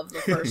 I love the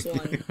first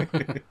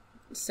one.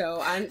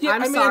 So I'm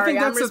sorry,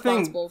 I'm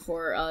responsible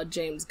for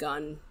James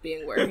Gunn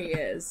being where he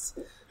is.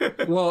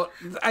 Well,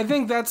 I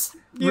think that's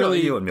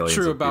really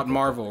true about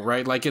Marvel,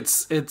 right? Like,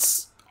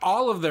 it's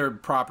all of their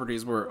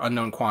properties were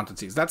unknown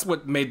quantities. That's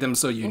what made them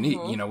so unique.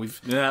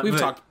 Mm-hmm. We've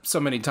talked so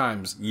many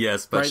times.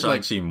 Yes, but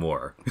right? Shang-Chi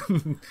more.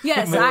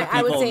 Yes, more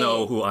I would say... people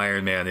know who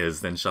Iron Man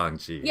is than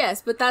Shang-Chi.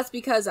 Yes, but that's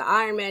because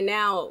Iron Man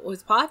now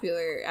was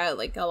popular.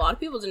 Like, a lot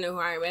of people didn't know who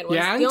Iron Man was.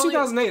 Yeah, in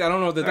 2008, I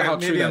don't know how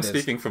true maybe that I'm is.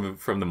 speaking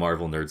from the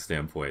Marvel nerd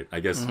standpoint. I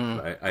guess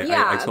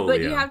I totally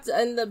but you am. have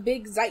to... In the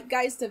big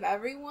zeitgeist of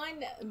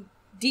everyone...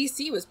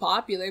 DC was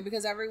popular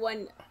because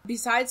everyone,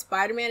 besides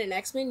Spider-Man and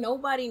X-Men,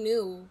 nobody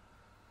knew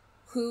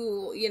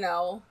who,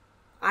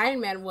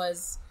 Iron Man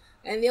was.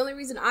 And the only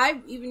reason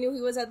I even knew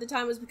he was at the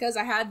time was because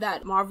I had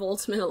that Marvel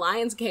Ultimate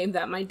Alliance game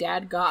that my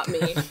dad got me.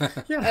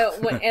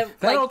 That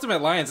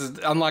Ultimate Alliance has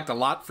unlocked a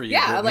lot for you.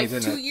 Yeah, like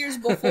 2 years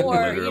before,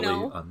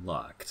 Literally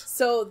unlocked.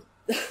 So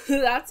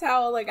that's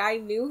how, like, I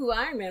knew who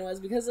Iron Man was,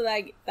 because of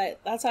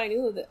that's how I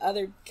knew who the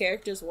other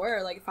characters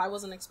were, like, if I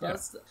wasn't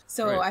exposed.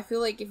 So I feel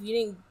like if you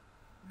didn't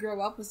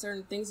grow up with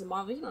certain things in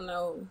Marvel, you don't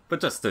know.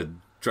 But just to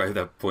drive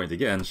that point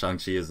again,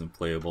 Shang-Chi isn't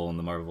playable in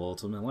the Marvel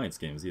Ultimate Alliance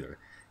games either.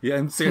 Yeah,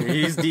 I'm serious.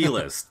 He's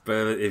D-list,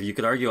 but if you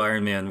could argue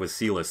Iron Man was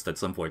C-list at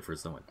some point for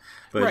someone.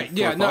 But right,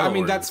 yeah, no, I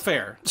mean, that's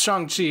fair.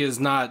 Shang-Chi is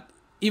not,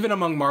 even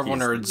among Marvel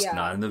nerds,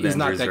 not in the he's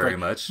not Avengers that very great.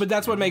 much. But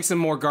that's what makes him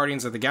more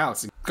Guardians of the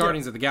Galaxy.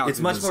 Guardians of the Galaxy. It's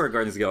much more a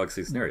Guardians of the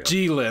Galaxy scenario.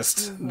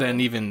 G-list than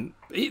even...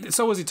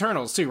 So was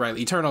Eternals, too, right?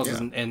 Eternals,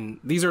 and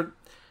these are...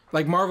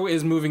 Like, Marvel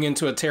is moving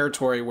into a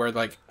territory where,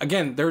 like,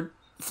 again, they're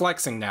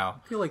flexing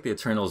now. I feel like the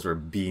Eternals are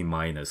B-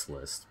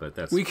 list, but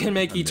that's... We can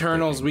make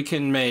Eternals, we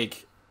can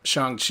make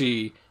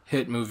Shang-Chi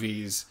hit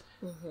movies,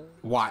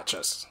 watch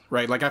us,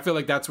 right? Like, I feel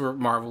like that's where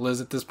Marvel is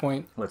at this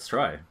point. Let's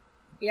try.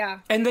 Yeah.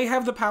 And they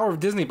have the power of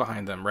Disney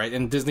behind them, right?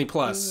 And Disney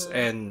Plus,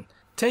 and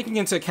taking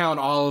into account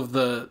all of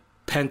the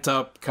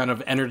pent-up kind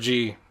of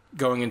energy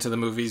going into the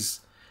movies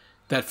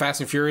that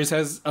Fast and Furious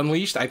has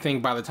unleashed, I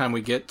think by the time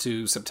we get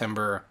to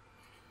September's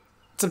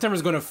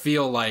going to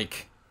feel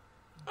like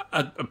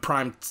a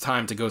prime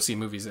time to go see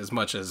movies as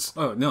much as...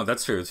 Oh, no,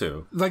 that's true,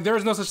 too. Like, there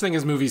is no such thing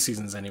as movie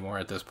seasons anymore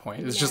at this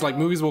point. It's just like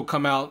movies will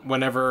come out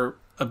whenever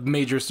a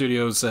major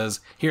studio says,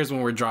 here's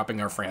when we're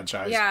dropping our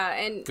franchise. Yeah,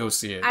 and go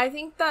see it. I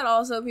think that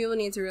also people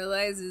need to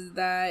realize is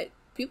that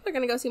people are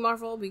going to go see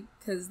Marvel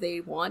because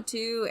they want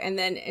to. And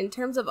then in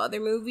terms of other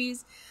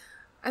movies,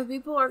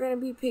 people are going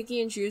to be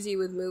picky and choosy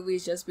with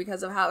movies just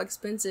because of how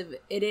expensive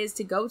it is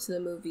to go to the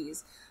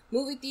movies.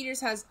 Movie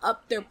theaters has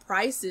upped their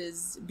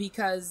prices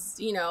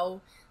because,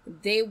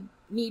 they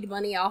need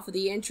money off of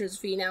the entrance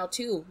fee now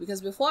too.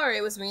 Because before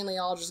it was mainly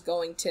all just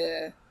going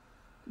to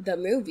the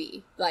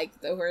movie,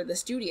 or the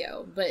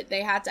studio. But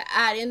they had to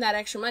add in that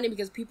extra money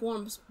because people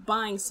are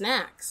buying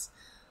snacks.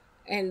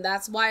 And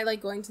that's why,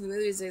 going to the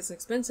movies is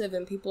expensive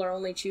and people are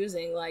only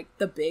choosing,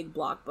 the big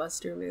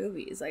blockbuster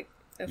movies.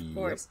 Of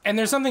course. And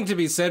there's something to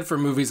be said for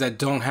movies that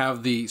don't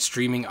have the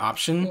streaming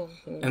option,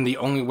 and the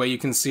only way you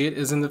can see it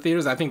is in the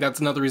theaters. I think that's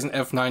another reason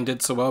F9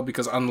 did so well,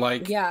 because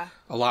unlike a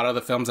lot of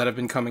the films that have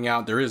been coming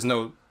out, there is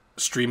no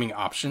streaming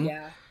option.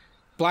 Yeah.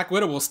 Black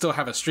Widow will still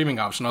have a streaming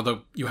option,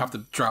 although you have to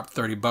drop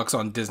 $30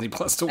 on Disney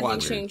Plus to watch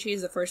it. I think Shang-Chi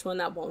is the first one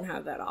that won't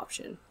have that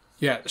option.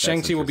 Yeah,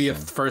 Shang-Chi will be a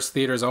first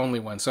theaters only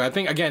one. So I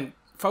think, again,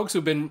 folks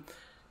who've been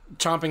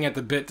chomping at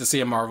the bit to see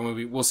a Marvel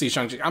movie will see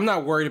Shang-Chi. I'm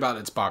not worried about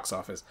its box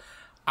office.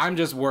 I'm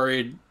just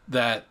worried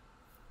that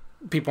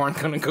people aren't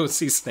going to go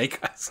see Snake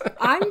Eyes.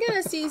 I'm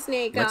going to see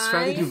Snake Eyes. Let's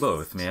try to do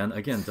both, man.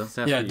 Again,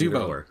 doesn't have to be do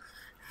both. Or.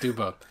 Do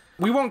both.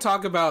 We won't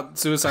talk about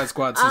Suicide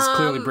Squad since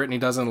clearly Brittany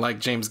doesn't like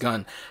James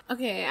Gunn.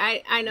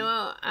 Okay, I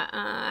know.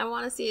 I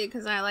want to see it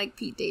because I like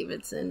Pete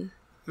Davidson.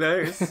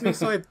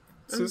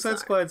 Suicide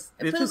Squad's interesting.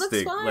 But it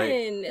looks fun.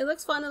 It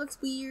looks fun. It looks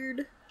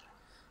weird.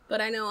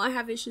 But I know I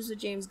have issues with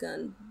James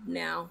Gunn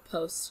now,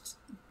 post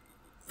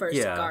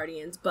first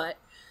Guardians. But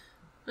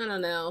I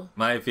don't know.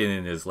 My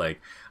opinion is,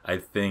 like, I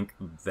think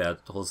that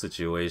whole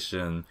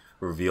situation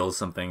reveals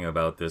something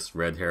about this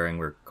red herring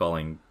we're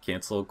calling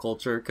cancel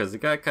culture, because it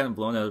got kind of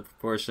blown out of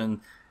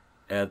proportion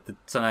at the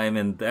time,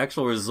 and the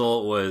actual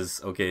result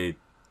was, okay,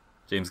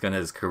 James Gunn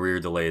has his career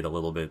delayed a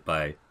little bit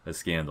by a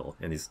scandal,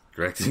 and he's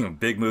directing a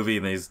big movie,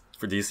 and he's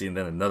for DC, and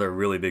then another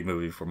really big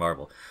movie for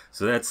Marvel.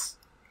 So that's...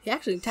 He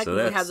actually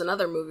technically has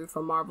another movie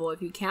for Marvel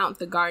if you count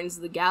the Guardians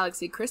of the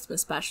Galaxy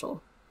Christmas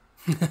special.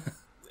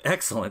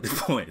 Excellent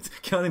point.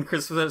 Counting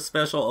Christmas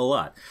special a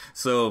lot.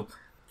 So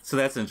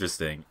that's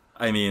interesting.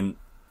 I mean,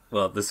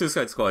 well, the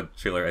Suicide Squad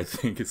trailer, I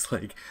think it's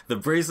like the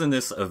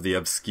brazenness of the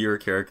obscure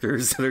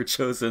characters that are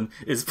chosen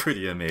is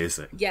pretty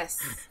amazing. Yes.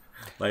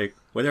 Like,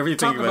 whatever you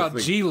think about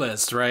like,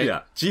 G-list, right?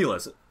 Yeah,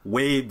 G-list.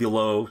 Way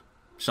below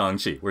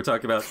Shang-Chi. We're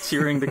talking about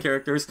tiering the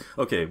characters.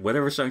 Okay,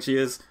 whatever Shang-Chi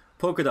is,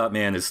 Polka Dot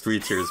Man is 3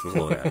 tiers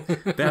below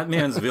that.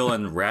 Batman's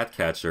villain,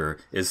 Ratcatcher,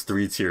 is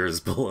 3 tiers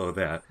below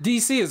that.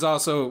 DC is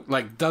also,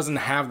 like, doesn't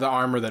have the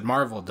armor that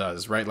Marvel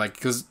does, right? Like,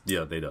 because...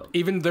 Yeah, they don't.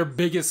 Even their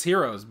biggest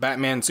heroes,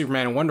 Batman,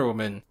 Superman, and Wonder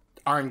Woman,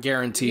 aren't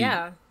guaranteed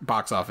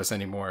box office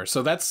anymore.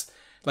 So that's...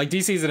 Like,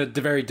 DC's in a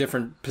very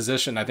different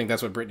position. I think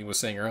that's what Brittany was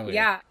saying earlier.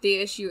 Yeah, the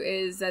issue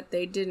is that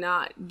they did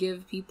not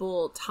give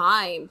people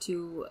time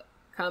to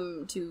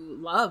come to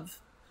love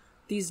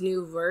these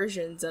new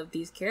versions of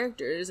these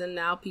characters. And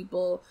now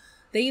people,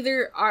 they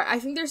either are... I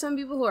think there's some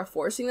people who are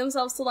forcing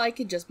themselves to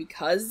like it just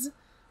because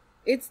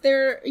it's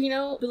their,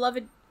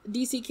 beloved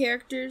DC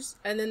characters.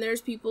 And then there's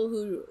people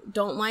who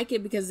don't like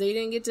it because they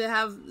didn't get to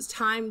have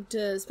time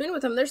to spend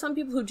with them. There's some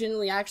people who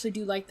genuinely actually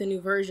do like the new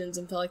versions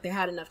and feel like they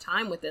had enough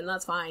time with it, and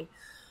that's fine.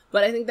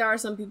 But I think there are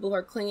some people who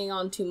are clinging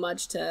on too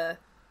much to,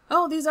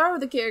 oh, these are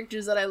the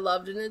characters that I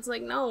loved. And it's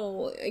like,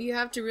 no, you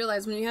have to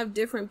realize when you have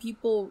different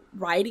people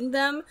writing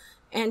them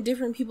and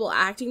different people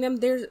acting them,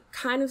 they're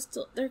kind of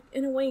still, they're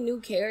in a way new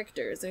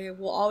characters. They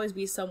will always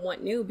be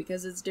somewhat new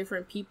because it's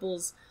different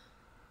people's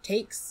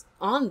takes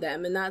on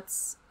them. And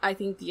that's, I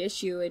think, the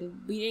issue.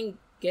 And we didn't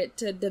get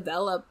to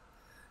develop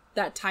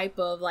that type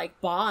of,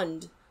 like,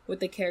 bond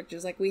with the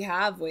characters like we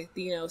have with,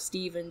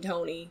 Steve and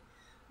Tony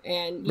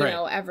and, you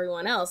know,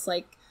 everyone else.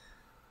 Like,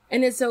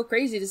 and it's so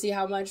crazy to see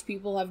how much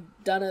people have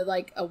done a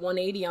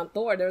 180 on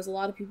Thor. There was a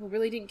lot of people who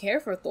really didn't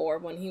care for Thor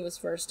when he was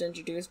first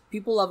introduced.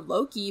 People loved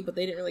Loki, but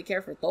they didn't really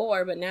care for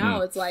Thor. But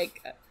now it's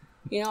like,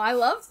 I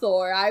love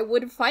Thor. I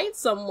would fight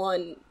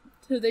someone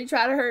who they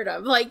try to hurt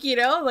him.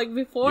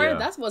 Before,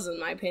 that wasn't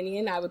my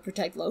opinion. I would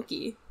protect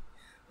Loki.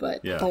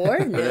 But Thor,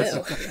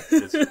 no.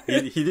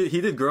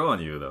 He did grow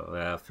on you, though,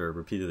 after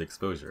repeated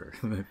exposure.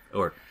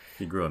 Or...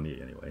 He grew on me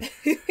anyway.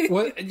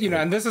 Well,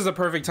 and this is a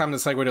perfect time to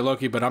segue to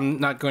Loki, but I'm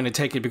not going to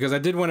take it because I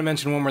did want to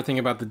mention one more thing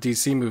about the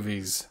DC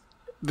movies.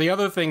 The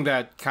other thing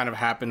that kind of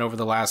happened over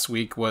the last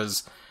week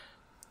was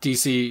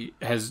DC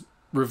has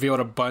revealed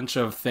a bunch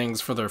of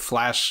things for their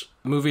Flash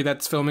movie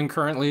that's filming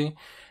currently,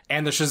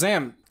 and the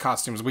Shazam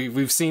costumes.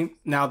 We've seen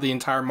now the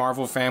entire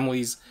Marvel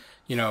family's,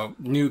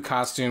 new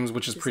costumes,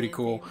 which is pretty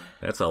cool.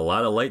 That's a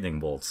lot of lightning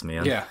bolts,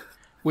 man. Yeah.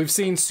 We've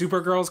seen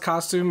Supergirl's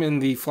costume in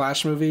the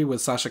Flash movie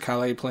with Sasha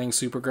Calle playing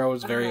Supergirl.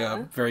 It's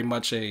very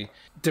much a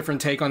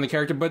different take on the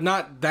character, but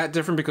not that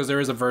different because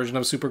there is a version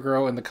of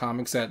Supergirl in the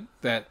comics that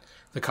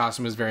the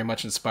costume is very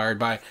much inspired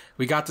by.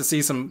 We got to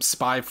see some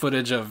spy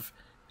footage of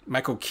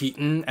Michael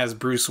Keaton as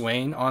Bruce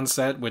Wayne on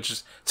set, which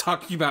is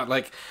talking about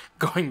like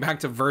going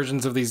back to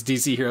versions of these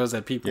DC heroes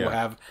that people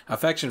have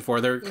affection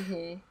for. They're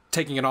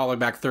taking it all the way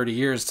back 30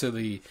 years to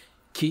the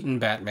Keaton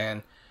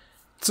Batman.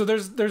 So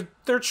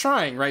they're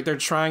trying, right? They're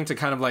trying to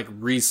kind of like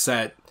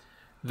reset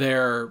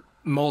their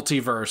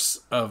multiverse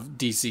of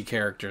DC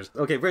characters.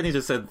 Okay, Brittany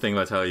just said the thing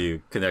about how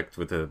you connect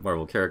with the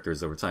Marvel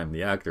characters over time,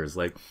 the actors.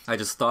 Like, I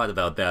just thought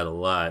about that a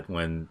lot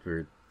when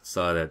we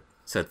saw that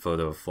set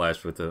photo of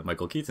Flash with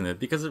Michael Keaton in it,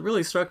 because it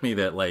really struck me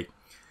that, like,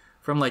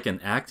 from like an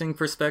acting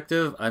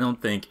perspective, I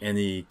don't think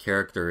any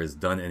character has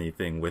done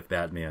anything with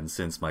Batman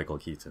since Michael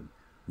Keaton.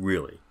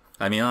 Really.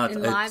 I mean,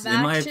 in live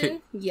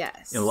action,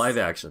 yes. In live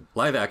action,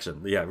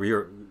 yeah,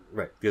 you're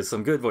right. There's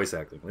some good voice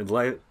acting. In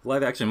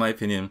live action, in my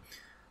opinion,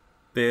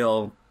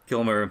 Bale,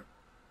 Kilmer,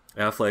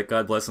 Affleck,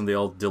 God bless them, they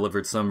all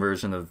delivered some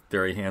version of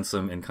very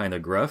handsome and kind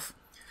of gruff.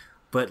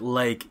 But,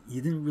 like,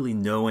 you didn't really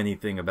know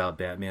anything about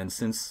Batman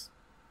since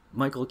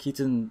Michael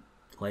Keaton,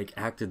 like,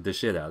 acted the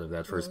shit out of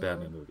that first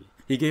Batman movie.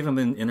 He gave him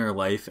an inner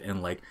life,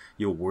 and, like,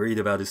 you're worried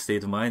about his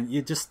state of mind.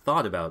 You just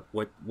thought about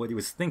what he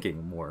was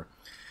thinking more.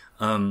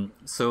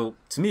 So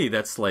to me,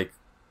 that's like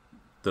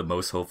the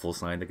most hopeful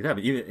sign that could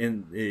happen.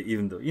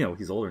 Even though,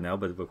 he's older now,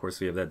 but of course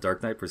we have that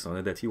Dark Knight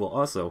persona that he will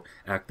also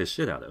act the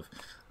shit out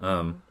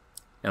of.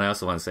 And I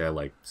also want to say I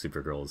like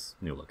Supergirl's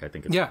new look. I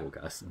think it's a cool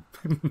costume.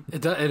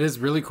 It is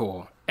really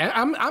cool. And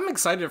I'm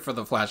excited for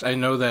The Flash. I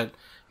know that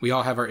we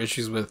all have our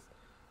issues with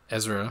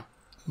Ezra,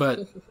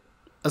 but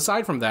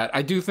aside from that,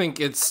 I do think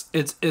it's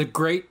a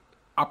great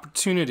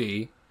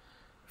opportunity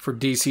for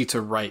DC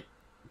to right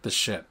the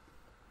ship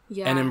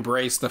and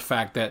embrace the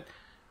fact that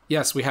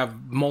yes, we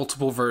have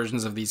multiple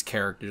versions of these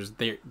characters.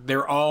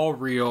 They're all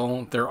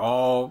real. They're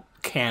all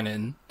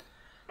canon.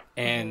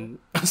 And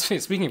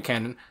speaking of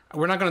canon,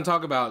 we're not going to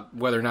talk about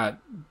whether or not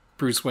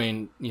Bruce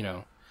Wayne,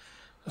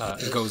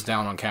 goes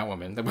down on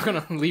Catwoman. We're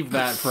going to leave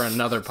that for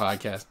another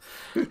podcast.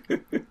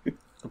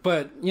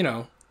 But,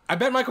 I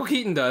bet Michael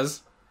Keaton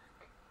does.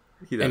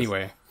 He does.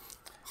 Anyway.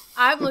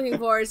 I'm looking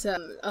forward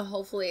to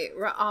hopefully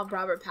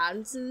Robert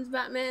Pattinson's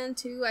Batman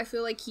too. I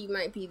feel like he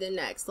might be the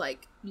next, all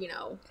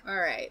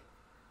right,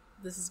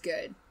 this is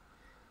good.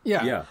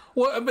 Yeah.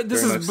 Well, but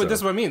this is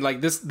what I mean.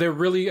 Like they're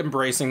really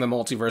embracing the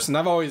multiverse, and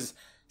I've always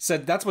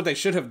said that's what they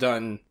should have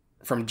done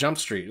from Jump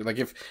Street. Like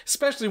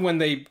especially when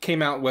they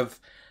came out with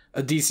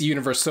a DC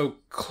universe so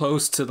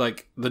close to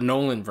like the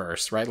Nolan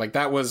verse, right? Like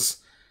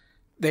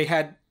they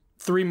had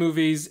 3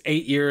 movies,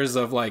 8 years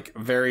of like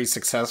very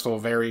successful,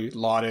 very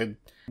lauded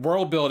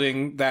world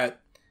building that,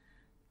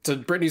 to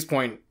Brittany's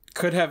point,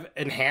 could have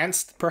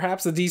enhanced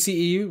perhaps the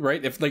DCEU,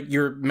 right? If like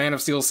your Man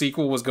of Steel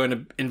sequel was going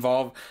to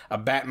involve a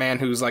Batman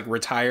who's like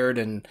retired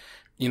and,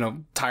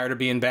 tired of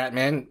being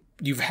Batman,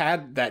 you've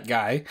had that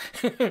guy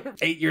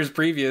 8 years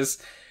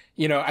previous.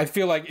 I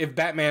feel like if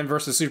Batman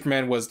versus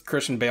Superman was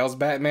Christian Bale's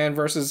Batman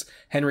versus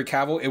Henry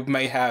Cavill, it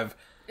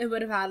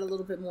would have had a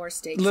little bit more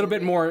stakes. A little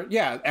bit more,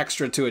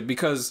 extra to it,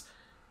 because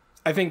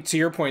I think to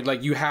your point,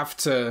 like you have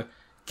to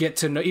get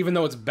to know, even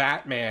though it's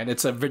Batman,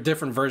 it's a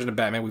different version of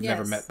Batman we've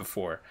never met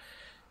before.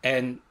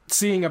 And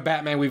seeing a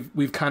Batman,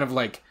 we've kind of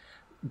like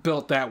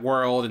built that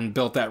world and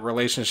built that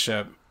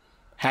relationship.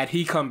 Had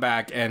he come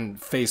back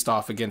and faced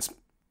off against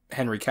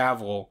Henry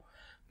Cavill,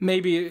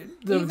 maybe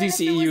the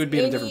DCEU would be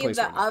in a different place.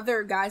 The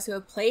other guys who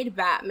have played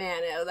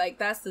Batman, like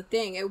that's the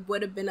thing. It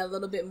would have been a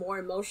little bit more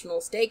emotional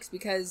stakes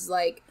because,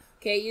 like,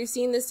 okay, you've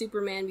seen this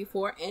Superman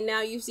before, and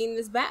now you've seen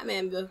this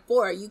Batman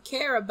before. You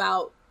care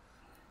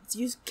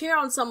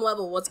on some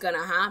level what's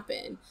gonna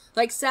happen.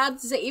 Like, sad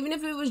to say, even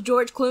if it was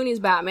George Clooney's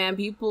Batman,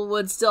 people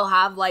would still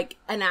have like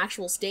an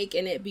actual stake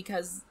in it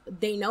because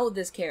they know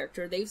this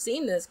character, they've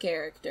seen this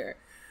character.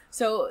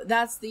 So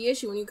that's the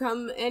issue when you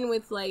come in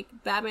with like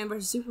Batman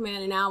versus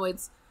Superman, and now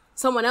it's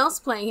someone else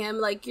playing him.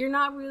 Like, you're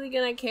not really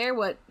gonna care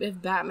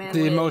if Batman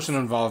the emotional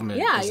involvement.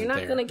 Yeah, you're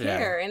not gonna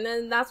care, and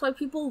then that's why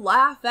people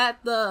laugh at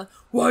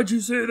why'd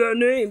you say that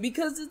name?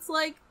 Because it's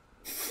like,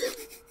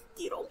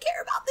 you don't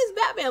care about this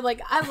Batman.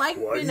 Like, I like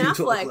Ben Affleck. Why do you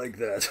talk like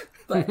that?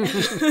 But,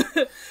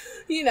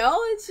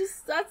 it's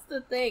just, that's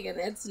the thing. And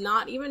it's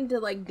not even to,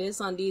 like, diss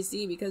on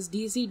DC, because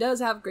DC does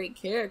have great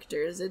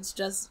characters. It's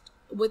just,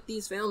 with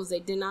these films, they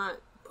did not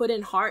put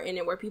in heart in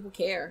it where people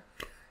care.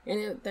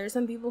 And there's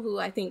some people who,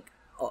 I think,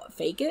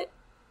 fake it.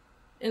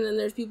 And then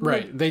there's people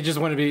Right. They just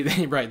want to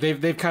be, right.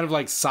 They've kind of,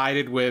 like,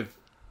 sided with,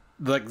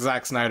 like,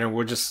 Zack Snyder.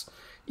 We're just,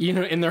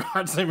 in their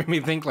hearts, they make me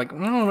think, like, I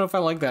don't know if I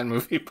like that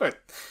movie,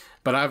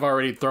 But I've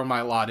already thrown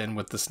my lot in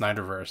with the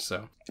Snyderverse,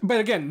 so. But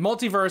again,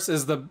 multiverse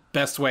is the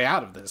best way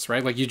out of this,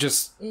 right? Like, you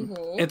just,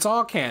 it's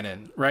all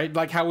canon, right?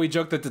 Like how we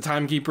joke that the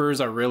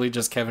Timekeepers are really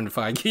just Kevin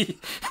Feige.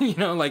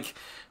 Like,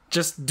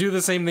 just do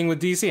the same thing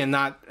with DC and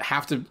not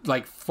have to,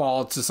 like,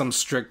 fall to some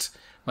strict,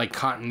 like,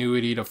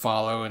 continuity to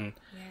follow. And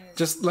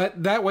just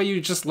that way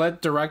you just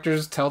let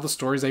directors tell the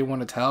stories they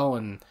want to tell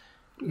and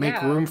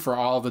make room for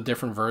all the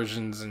different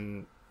versions.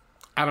 And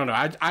I don't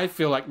know, I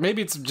feel like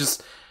maybe it's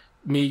just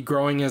me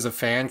growing as a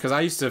fan, because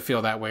I used to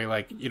feel that way,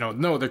 like,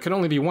 no, there can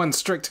only be one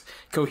strict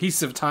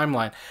cohesive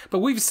timeline, but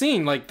we've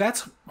seen, like,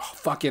 that's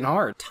fucking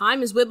hard.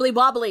 Time is wibbly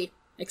wobbly,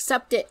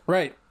 accept it.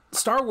 Right.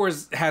 Star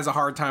Wars has a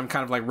hard time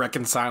kind of like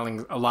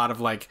reconciling a lot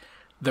of like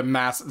the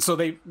mass, so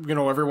they,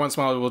 every once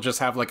in a while we'll just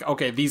have like,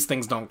 okay, these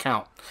things don't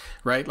count,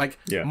 right? Like,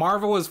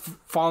 Marvel is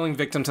falling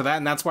victim to that,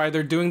 and that's why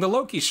they're doing the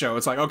Loki show.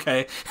 It's like,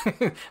 okay,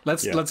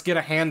 let's get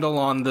a handle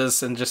on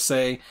this and just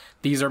say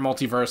these are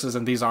multiverses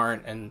and these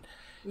aren't. And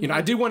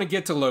I do want to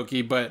get to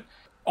Loki, but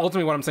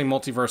ultimately what I'm saying,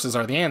 multiverses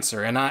are the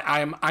answer. And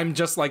I'm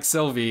just like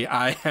Sylvie.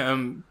 I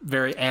am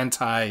very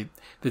anti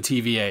the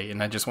TVA,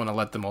 and I just want to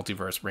let the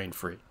multiverse reign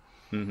free.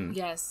 Mm-hmm.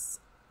 Yes.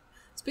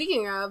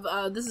 Speaking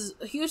of, this is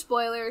a huge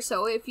spoiler,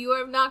 so if you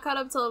have not caught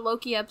up to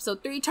Loki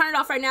episode 3, turn it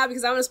off right now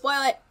because I'm going to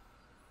spoil it.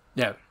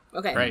 Yeah.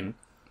 Okay. Right.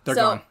 They're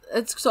gone.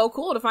 It's so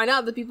cool to find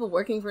out that people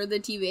working for the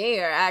TVA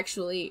are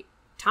actually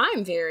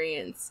time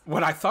variants.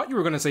 What I thought you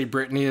were going to say,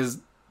 Brittany, is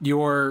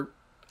your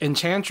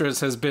Enchantress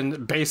has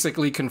been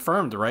basically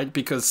confirmed, right?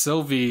 Because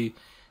Sylvie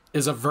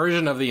is a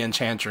version of the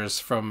Enchantress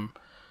from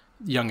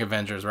Young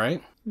Avengers,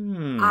 right?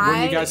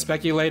 Were you guys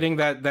speculating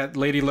that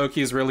Lady Loki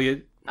is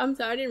really... I'm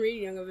sorry, I didn't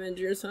read Young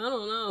Avengers, so I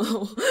don't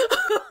know.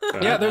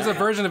 Yeah, there's a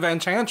version of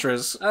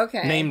Enchantress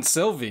named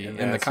Sylvie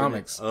in the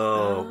comics.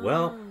 Oh,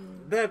 well,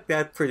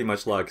 that pretty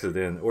much locks it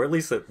in. Or at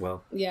least,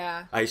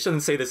 I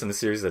shouldn't say this in a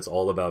series that's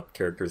all about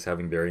characters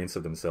having variants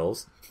of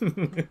themselves.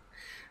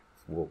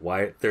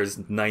 why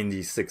there's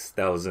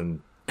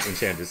 96,000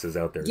 Enchantresses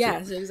out there.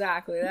 Yes, too.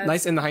 exactly. That's...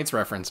 Nice In the Heights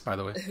reference, by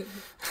the way.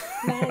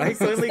 I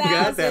finally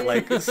got that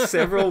like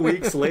several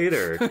weeks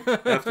later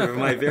after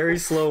my very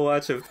slow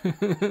watch of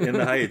In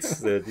the Heights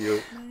that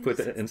you put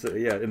in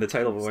the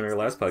title of one of our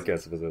last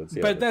podcast episodes.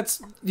 Yeah, but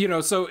that's,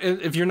 so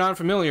if you're not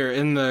familiar,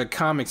 in the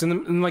comics,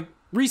 in like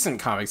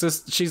recent comics,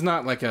 she's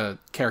not like a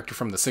character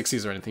from the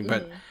 60s or anything,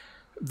 but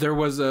there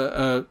was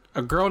a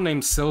girl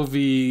named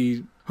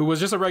Sylvie who was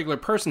just a regular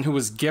person who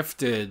was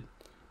gifted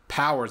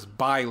powers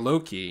by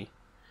Loki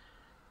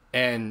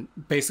and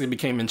basically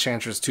became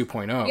Enchantress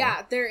 2.0.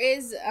 Yeah, there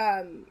is,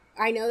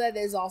 I know that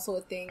there's also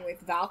a thing with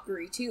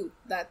Valkyrie too,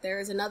 that there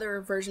is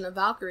another version of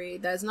Valkyrie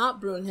that's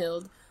not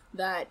Brunhild,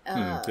 that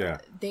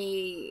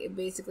they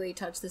basically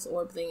touch this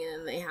orb thing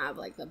and they have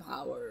like the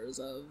powers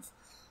of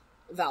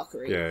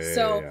Valkyrie.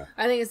 So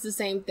I think it's the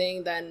same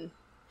thing than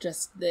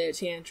just the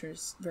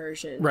Enchantress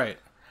version. Right.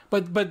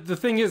 But the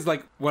thing is,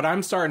 like, what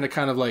I'm starting to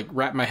kind of like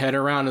wrap my head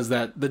around is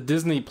that the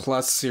Disney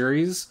Plus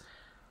series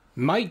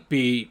might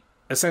be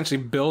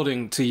essentially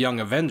building to Young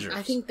Avengers.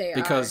 I think they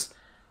because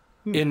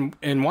in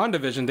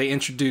WandaVision they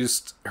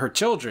introduced her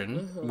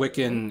children,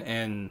 Wiccan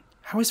and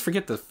I always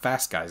forget the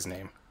fast guy's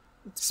name.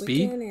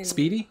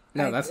 Speedy?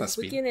 No, that's not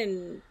Speed. Wiccan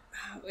and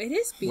it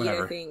is Speed.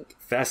 Whatever. I think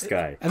fast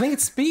guy. I think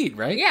it's Speed,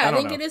 right? Yeah, I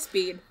think it is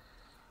Speed.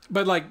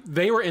 But like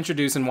they were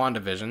introduced in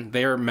WandaVision.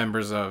 They are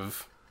members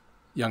of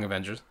Young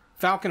Avengers.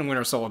 Falcon and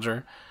Winter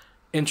Soldier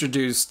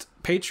introduced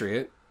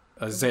Patriot,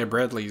 Isaiah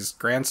Bradley's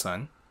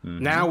grandson.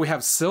 Now we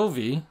have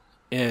Sylvie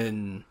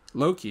in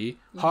Loki.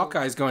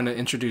 Hawkeye's going to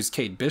introduce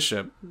Kate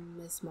Bishop.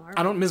 Miss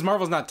Marvel. Miss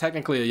Marvel's not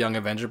technically a Young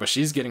Avenger, but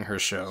she's getting her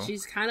show.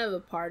 She's kind of a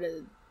part of...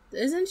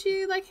 Isn't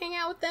she like hang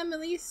out with them at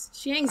least?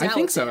 She hangs out with I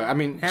think so. them. I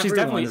mean, she's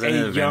definitely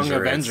a young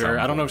Avenger.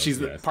 I don't know if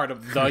she's part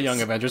of the Young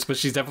Avengers, but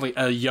she's definitely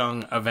a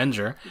young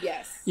Avenger.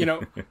 Yes.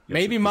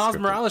 Maybe Miles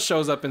Morales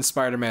shows up in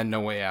Spider-Man No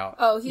Way Out.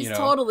 Oh, he's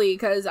totally,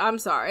 because I'm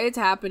sorry, it's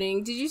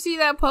happening. Did you see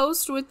that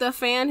post with the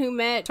fan who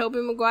met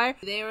Tobey Maguire?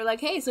 They were like,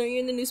 hey, so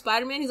you're in the new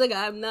Spider-Man? He's like,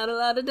 I'm not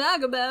allowed to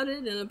talk about it.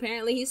 And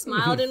apparently he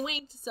smiled and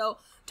winked. So,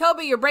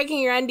 Toby, you're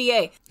breaking your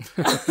NDA.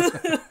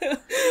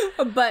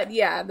 But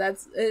yeah,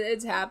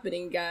 it's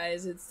happening,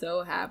 guys. It's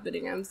so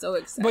happening. I'm so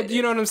excited. But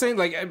you know what I'm saying?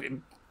 Like,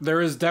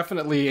 there is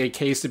definitely a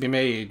case to be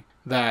made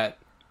that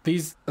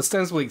these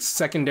ostensibly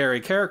secondary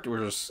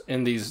characters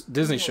in these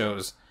Disney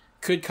shows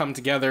could come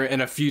together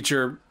in a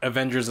future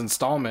Avengers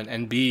installment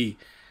and be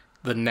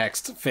the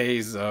next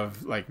phase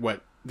of like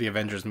what the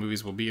Avengers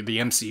movies will be, the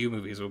MCU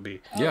movies will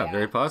be. Yeah,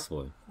 very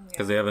possibly.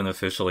 Because they haven't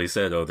officially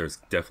said, there's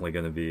definitely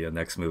going to be a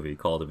next movie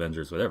called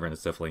Avengers, whatever, and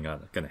it's definitely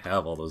not going to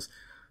have all those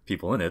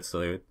people in it, so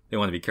they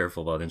want to be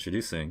careful about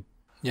introducing.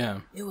 Yeah.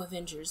 New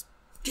Avengers.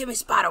 Give me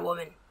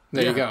Spider-Woman.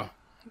 There you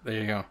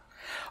go.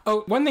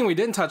 Oh, one thing we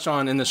didn't touch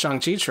on in the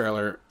Shang-Chi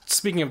trailer,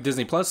 speaking of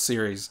Disney Plus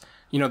series,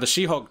 the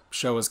She-Hulk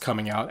show is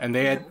coming out, and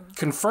they had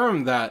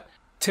confirmed that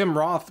Tim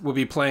Roth will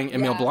be playing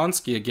Emil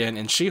Blonsky again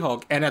in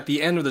She-Hulk, and at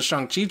the end of the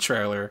Shang-Chi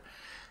trailer,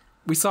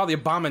 we saw the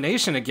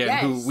Abomination again,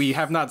 who we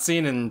have not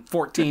seen in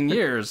 14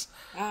 years.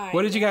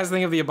 What did you guys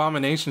think of the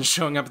Abomination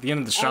showing up at the end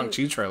of the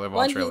Shang-Chi trailer?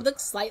 He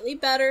looks slightly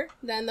better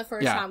than the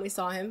first time we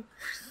saw him.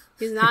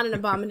 He's not an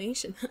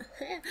abomination.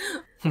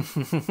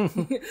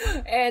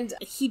 And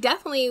he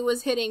definitely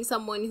was hitting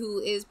someone who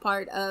is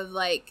part of,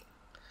 like,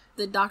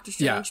 the Doctor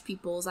Strange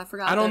peoples. I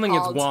forgot. I don't think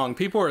it's Wong.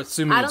 People are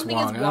assuming it's Wong.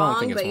 I don't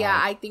think it's Wong.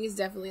 I think it's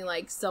definitely,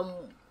 like, some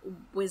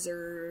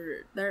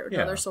wizard.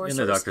 They're sorcerers.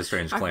 In the Doctor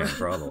Strange clan,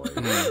 probably.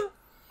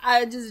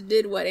 I just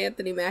did what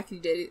Anthony Mackie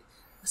did.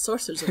 A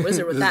sorcerer's a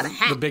wizard without a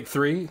hat. The big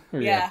three?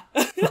 Yeah.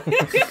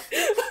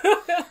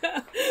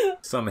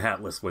 Some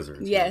hatless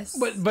wizards. Yes.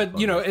 But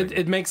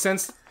it makes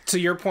sense to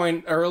your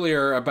point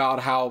earlier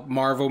about how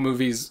Marvel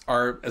movies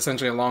are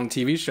essentially a long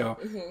TV show.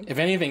 If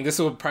anything, this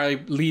will probably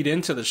lead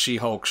into the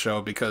She-Hulk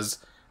show because,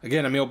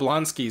 again, Emil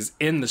Blonsky's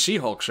in the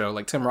She-Hulk show.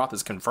 Like, Tim Roth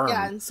is confirmed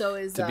and so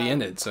is, to be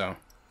in it. So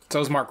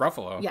is Mark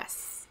Ruffalo.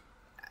 Yes.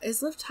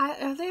 Is Liv Tyler...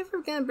 Are they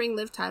ever going to bring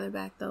Liv Tyler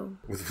back, though?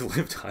 With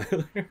Liv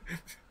Tyler?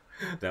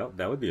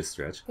 that would be a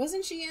stretch.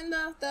 Wasn't she in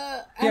the...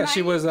 Yeah,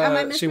 she was... Am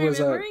I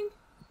misremembering?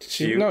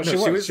 She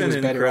was in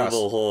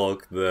Incredible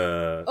Hulk.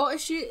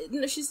 Is she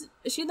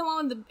the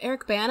one with the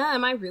Eric Bana?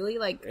 Am I really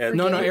like?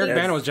 No, Eric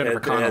Bana was Jennifer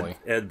Connelly.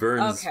 Ed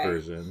Burns'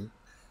 version.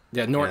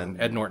 Yeah, Ed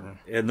Norton.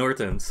 Ed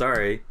Norton.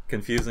 Sorry,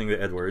 confusing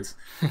the Edwards.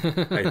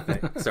 I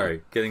think.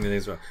 Sorry, getting the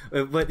names wrong.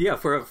 But yeah,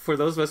 for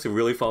those of us who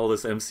really follow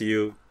this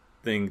MCU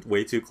thing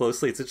way too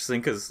closely, it's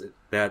interesting because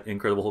that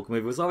Incredible Hulk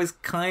movie was always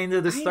kind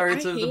of the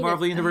start of the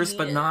Marvel Universe,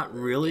 but not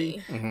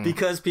really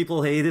because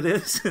people hated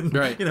it. And,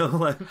 right.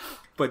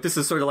 But this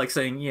is sort of like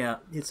saying,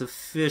 it's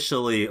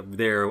officially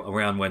there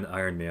around when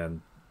Iron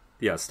Man,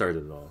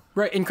 started it all.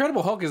 Right.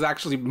 Incredible Hulk is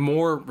actually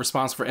more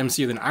responsible for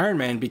MCU than Iron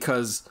Man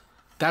because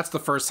that's the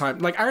first time.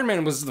 Like, Iron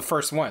Man was the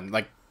first one.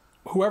 Like,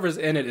 whoever's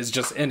in it is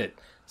just in it,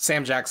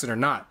 Sam Jackson or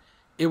not.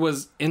 It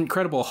was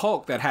Incredible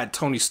Hulk that had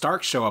Tony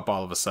Stark show up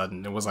all of a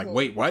sudden. It was like,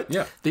 wait, what?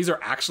 Yeah. These are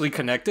actually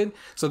connected?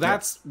 So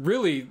that's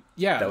really,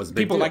 that was a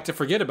big people deal. like to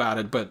forget about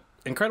it, but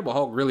Incredible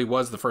Hulk really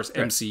was the first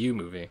MCU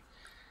movie.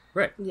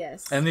 Right.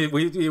 Yes. And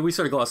we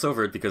sort of gloss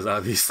over it because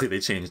obviously they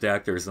changed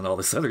actors and all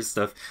this other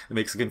stuff. It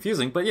makes it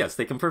confusing. But yes,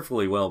 they can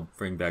perfectly well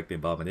bring back the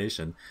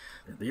Abomination.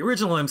 The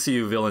original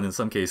MCU villain, in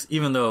some case,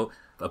 even though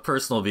a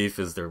personal beef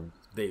is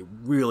they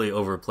really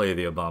overplay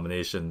the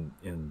Abomination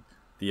in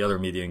the other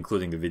media,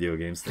 including the video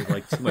games. They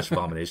like too much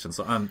Abomination.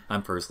 So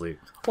I'm personally...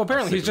 Well,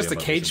 apparently he's just a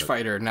cage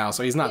fighter now,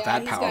 so he's not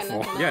that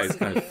powerful. Yeah,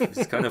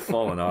 he's kind of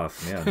fallen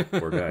off. Man,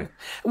 poor guy.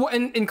 Well,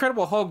 and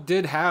Incredible Hulk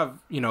did have,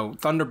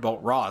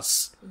 Thunderbolt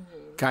Ross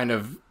kind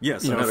of,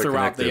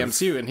 throughout the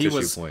MCU, and he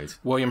was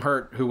William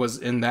Hurt, who was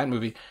in that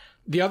movie.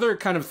 The other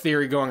kind of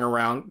theory going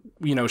around,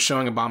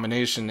 showing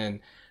Abomination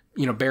and,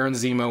 Baron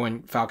Zemo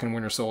and Falcon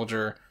Winter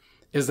Soldier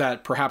is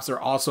that perhaps they're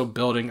also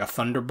building a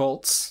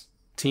Thunderbolts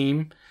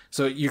team.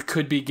 So you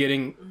could be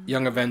getting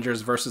Young Avengers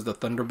versus the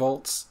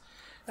Thunderbolts.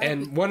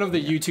 And one of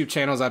the YouTube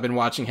channels I've been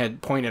watching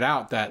had pointed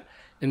out that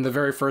in the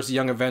very first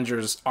Young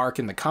Avengers arc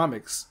in the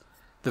comics,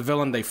 the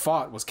villain they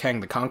fought was Kang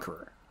the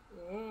Conqueror,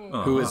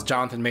 who is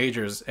Jonathan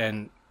Majors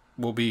and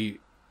will be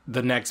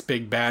the next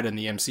big bad in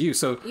the MCU.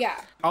 So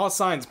all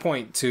signs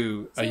point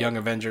to a Young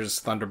Avengers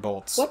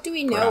Thunderbolts. What do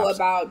we know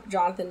about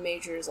Jonathan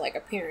Majors'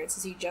 appearance?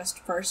 Is he just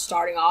first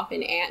starting off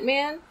in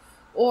Ant-Man?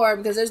 Or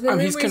because there's been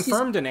rumors he's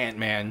confirmed in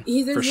Ant-Man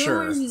for sure.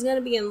 Rumors he's going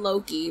to be in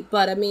Loki,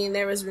 but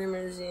there was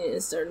rumors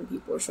certain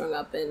people were showing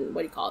up in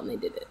and they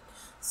did it.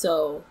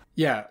 So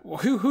yeah, well,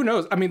 who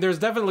knows? There's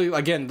definitely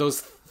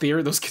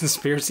those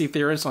conspiracy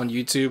theorists on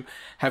YouTube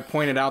have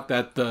pointed out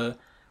that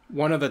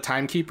one of the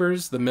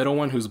timekeepers, the middle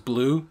one who's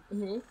blue,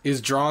 is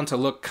drawn to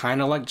look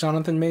kind of like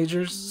Jonathan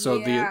Majors. So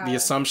the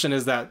assumption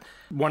is that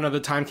one of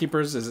the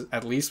timekeepers is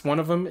at least one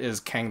of them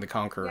is Kang the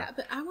Conqueror. Yeah,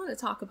 but I want to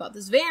talk about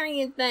this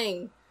variant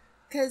thing.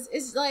 Because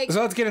it's so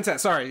let's get into that.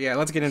 Sorry,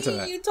 let's get into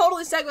that. You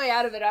totally segue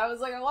out of it. I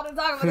was like, I want to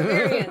talk about the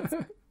variants.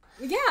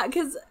 Yeah,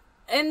 because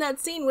in that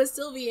scene with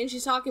Sylvie, and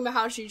she's talking about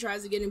how she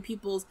tries to get in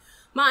people's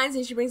minds,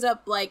 and she brings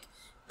up, the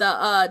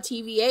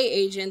TVA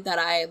agent that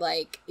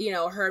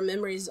her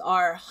memories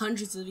are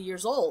hundreds of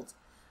years old.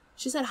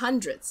 She said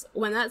hundreds.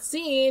 When that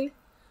scene,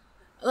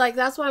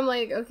 that's why I'm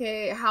like,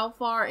 okay, how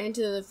far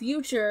into the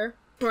future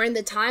or in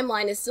the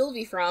timeline is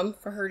Sylvie from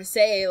for her to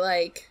say,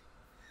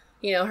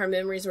 her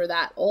memories were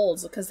that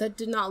old, because that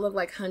did not look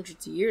like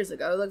hundreds of years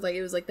ago. It looked like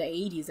it was the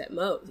 80s at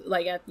most.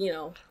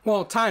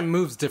 Well, time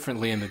moves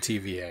differently in the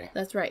TVA.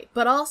 That's right.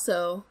 But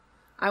also,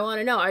 I want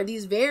to know, are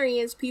these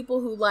variants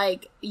people who,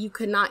 you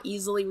could not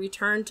easily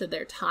return to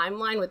their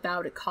timeline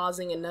without it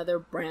causing another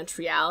branch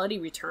reality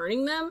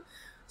returning them?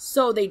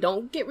 So they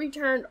don't get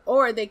returned,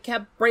 or they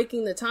kept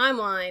breaking the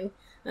timeline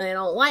and they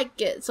don't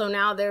like it. So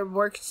now they're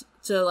worked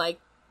to,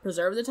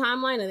 preserve the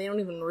timeline and they don't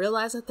even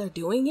realize that they're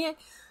doing it?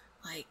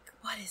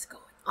 What is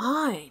going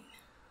on?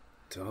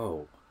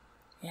 Dope.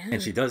 Yeah.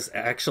 And she does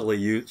actually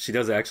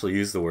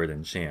use the word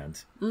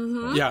enchant.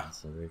 Mm-hmm. Yeah.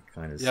 So they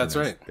kind of that's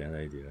right. That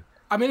idea.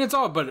 It's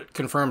all but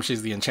confirmed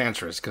she's the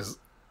Enchantress, because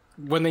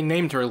when they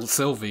named her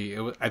Sylvie,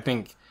 I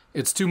think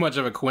it's too much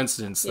of a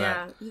coincidence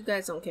that... you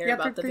guys don't care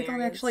about the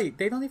variants.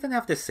 They don't even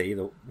have to say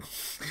the...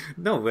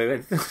 No,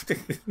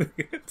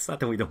 it's not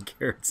that we don't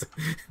care. It's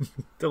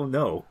don't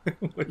know.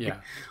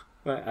 Yeah.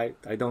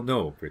 I don't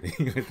know,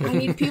 Brittany. I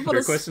need people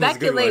to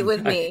speculate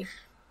with me.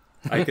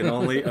 I can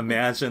only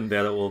imagine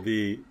that it will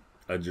be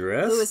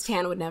addressed. Louis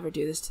Tan would never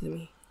do this to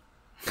me.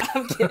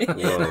 I'm kidding.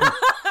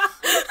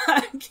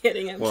 I'm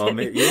kidding.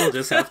 You'll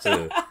just have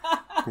to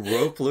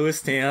rope Louis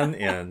Tan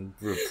and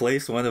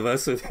replace one of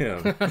us with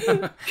him.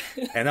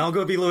 And I'll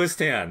go be Louis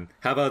Tan.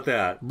 How about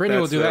that? Brittany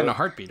will do that in a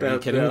heartbeat. Are you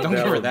kidding? Don't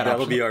give her that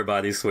That'll option. be our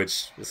body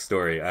switch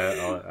story.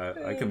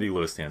 I can be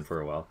Louis Tan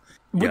for a while.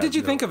 What did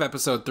you think of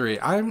episode 3?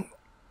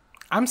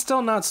 I'm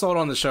still not sold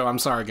on the show. I'm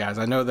sorry, guys.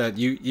 I know that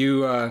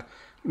you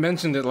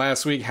mentioned it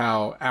last week,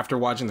 how after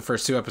watching the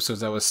first 2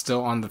 episodes, I was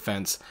still on the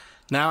fence.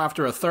 Now,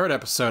 after a 3rd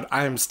episode,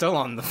 I am still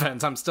on the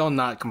fence. I'm still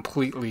not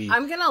completely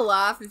I'm going to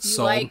laugh if you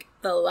sold. like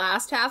the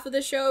last half of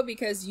the show,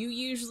 because you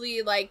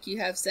usually, you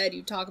have said,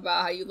 you talk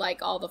about how you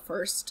like all the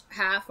first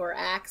half or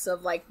acts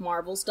of,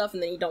 Marvel stuff,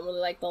 and then you don't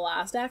really like the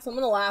last act. So I'm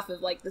going to laugh if,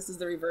 this is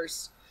the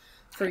reverse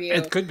for you.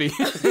 It could be.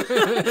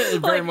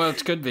 It very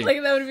much could be.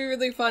 That would be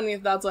really funny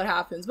if that's what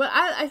happens. But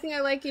I think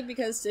I like it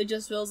because it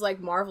just feels like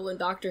Marvel and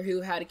Doctor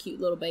Who had a cute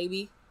little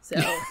baby. So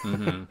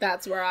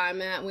that's where I'm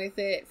at with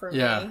it for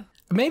me.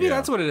 Maybe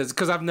that's what it is,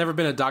 because I've never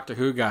been a Doctor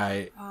Who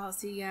guy. Oh,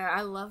 see, yeah,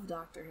 I love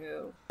Doctor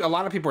Who. A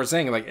lot of people are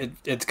saying,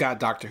 it's got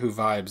Doctor Who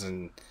vibes.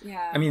 And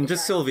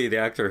just Sylvie, the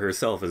actor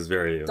herself, is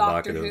very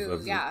evocative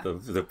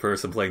of the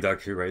person playing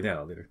Doctor Who right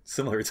now. They're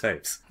similar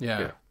types.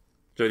 Yeah.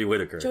 Jodie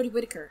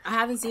Whittaker. I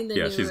haven't seen the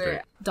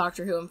newer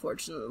Doctor Who,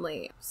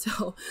 unfortunately.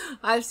 So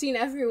I've seen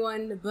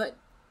everyone but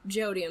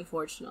Jodie,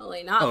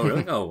 unfortunately. Not Oh,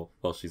 really? Oh,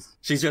 well, she's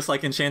just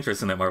like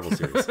Enchantress in that Marvel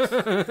series.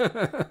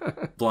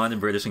 Blonde and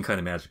British and kind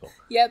of magical.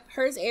 Yep,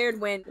 hers aired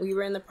when we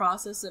were in the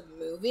process of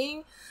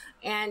moving,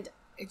 and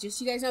just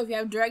so you guys know, if you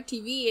have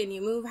DirecTV and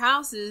you move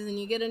houses and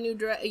you get a new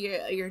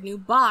your new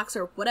box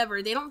or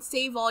whatever, they don't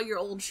save all your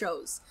old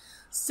shows.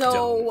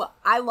 So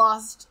I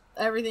lost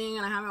everything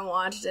and I haven't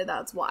watched it.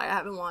 That's why I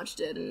haven't watched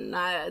it. And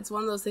it's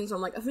one of those things where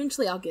I'm like,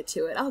 eventually I'll get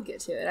to it.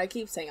 I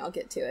keep saying I'll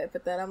get to it.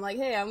 But then I'm like,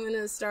 hey, I'm going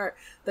to start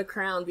The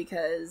Crown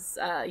because,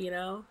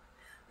 the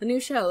new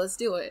show, let's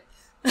do it.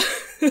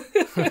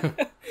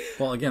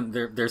 Well, again,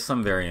 there's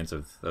some variant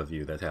of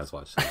you that has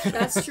watched this show.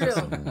 That's true.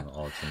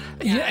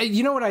 Yeah,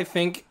 you know what I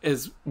think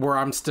is where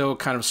I'm still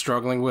kind of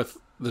struggling with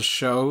the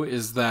show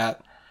is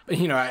that,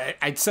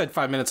 I said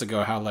 5 minutes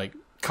ago how, like,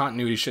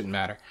 continuity shouldn't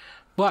matter.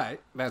 But,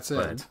 that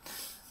said,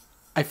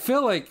 I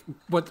feel like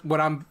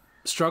what I'm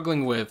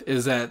struggling with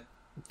is that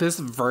this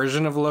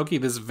version of Loki,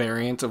 this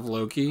variant of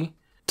Loki,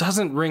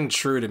 doesn't ring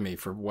true to me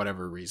for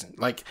whatever reason.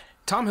 Like,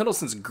 Tom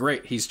Hiddleston's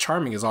great. He's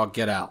charming as all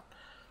get out.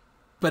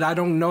 But I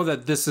don't know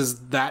that this is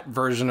that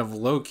version of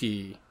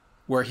Loki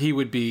where he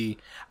would be...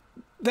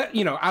 That,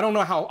 I don't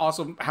know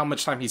how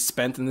much time he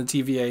spent in the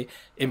TVA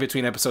in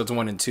between episodes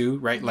 1 and 2,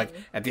 right? Mm-hmm. Like,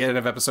 at the end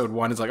of episode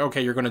 1, it's like,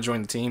 okay, you're going to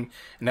join the team.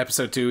 In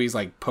episode 2, he's,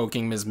 like,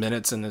 poking Ms.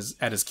 Minutes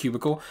at his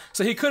cubicle.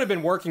 So he could have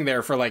been working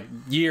there for, like,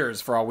 years,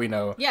 for all we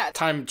know. Yeah.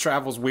 Time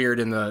travel's weird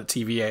in the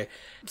TVA.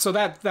 So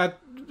that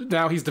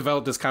now he's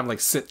developed this kind of, like,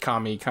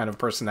 sitcom-y kind of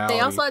personality.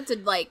 They also had to,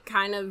 like,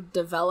 kind of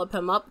develop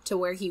him up to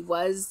where he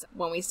was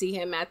when we see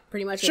him at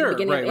pretty much at the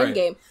beginning of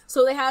Endgame. Right.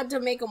 So they had to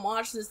make him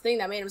watch this thing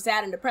that made him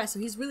sad and depressed. So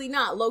he's really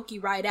not Loki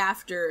right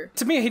after.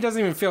 To me, he doesn't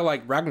even feel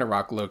like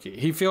Ragnarok Loki.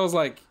 He feels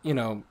like,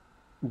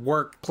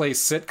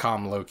 workplace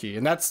sitcom Loki,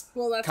 and that's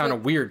kind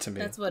of weird to me.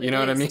 That's what you know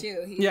what I mean?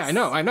 Too. Yeah, I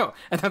know,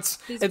 and it's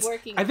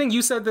working. I think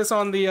you said this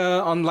on the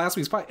on last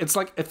week's podcast. It's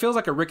like it feels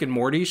like a Rick and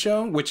Morty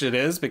show, which it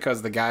is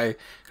because the guy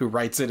who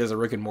writes it is a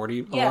Rick and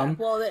Morty alum.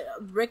 Well,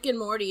 Rick and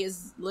Morty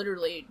is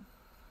literally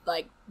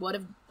like, what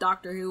if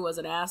Doctor Who was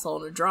an asshole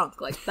and a drunk?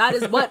 Like, that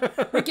is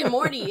what Rick and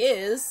Morty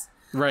is.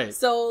 Right.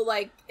 So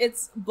like,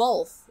 it's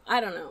both.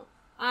 I don't know.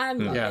 I'm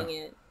loving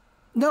it.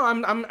 No,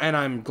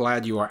 I'm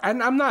glad you are.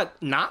 And I'm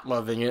not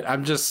loving it.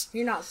 I'm just...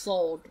 You're not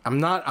sold. I'm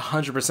not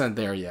 100%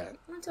 there yet.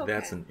 That's okay.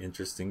 That's an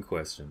interesting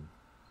question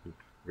you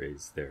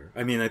raised there.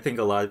 I mean, I think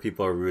a lot of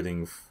people are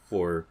rooting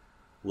for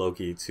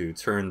Loki to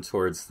turn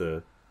towards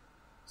the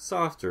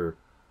softer,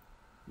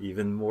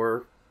 even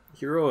more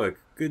heroic,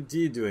 good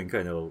deed doing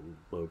kind of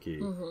Loki.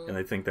 Mm-hmm. And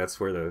I think that's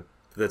where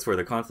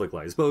the conflict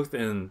lies, both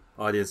in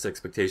audience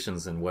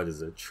expectations and what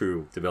is a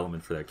true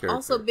development for that character.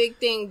 Also, big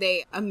thing,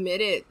 they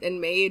admitted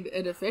and made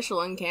it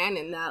official in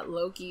canon that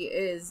Loki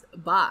is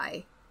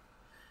bi.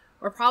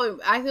 Or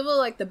probably, I feel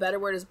like the better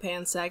word is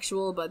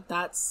pansexual, but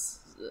that's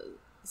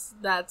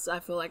I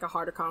feel like a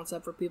harder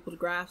concept for people to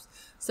grasp.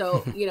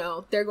 So,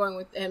 they're going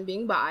with him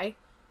being bi.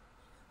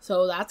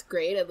 So that's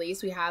great. At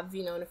least we have,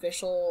 an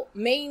official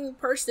main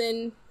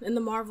person in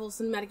the Marvel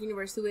Cinematic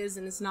Universe who is,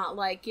 and it's not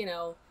like,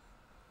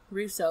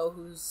 Russo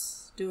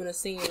who's doing a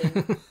scene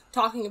and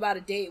talking about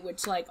a date,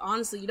 which, like,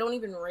 honestly, you don't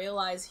even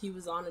realize he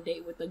was on a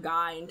date with a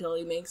guy until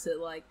he makes it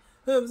like,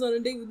 oh, I was on a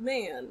date with a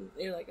man. And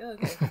you're like, oh,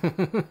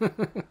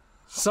 okay.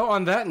 So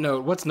on that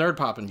note, what's nerd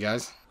popping,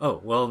 guys? Oh,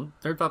 well,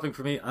 nerd popping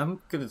for me,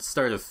 I'm going to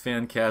start a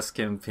fan cast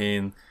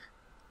campaign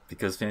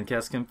because fan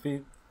cast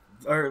campaign...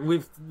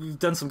 We've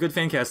done some good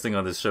fan casting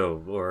on this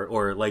show,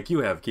 or like you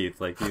have,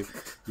 Keith. Like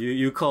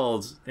you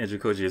called Andrew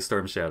Koji a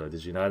Storm Shadow,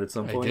 did you not? At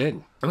some point, I did.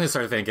 I'm going to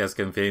start a fan cast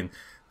campaign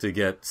to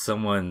get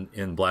someone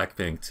in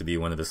Blackpink to be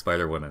one of the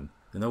Spider Women.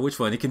 You know which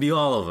one? It can be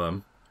all of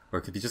them, or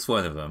it could be just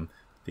one of them.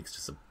 I think it's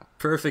just a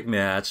perfect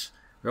match.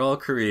 They're all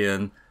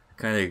Korean,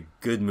 kind of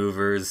good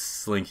movers,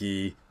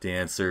 slinky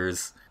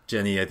dancers.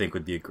 Jenny, I think,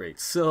 would be a great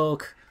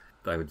Silk.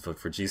 I would vote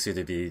for Jisoo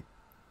to be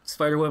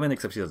Spider-Woman,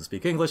 except she doesn't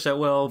speak English that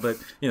well. But,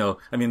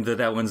 I mean,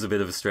 that one's a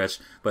bit of a stretch.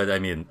 But, I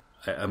mean,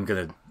 I'm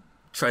going to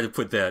try to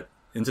put that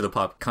into the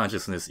pop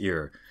consciousness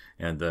ear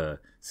and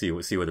see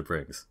what it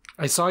brings.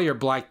 I saw your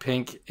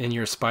Blackpink in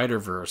your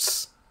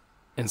Spider-Verse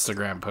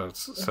Instagram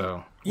posts,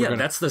 so... Yeah,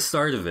 that's the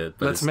start of it.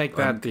 But let's make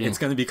that it's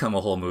going to become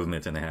a whole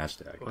movement and a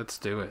hashtag. Let's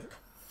do it.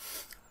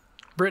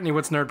 Brittany,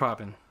 what's nerd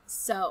poppin'?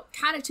 So,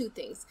 kind of two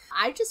things.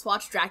 I just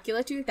watched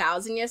Dracula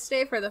 2000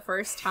 yesterday for the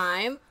first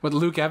time. With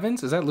Luke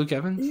Evans? Is that Luke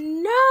Evans?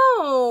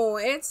 No,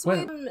 it's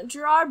with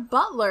Gerard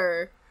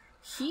Butler.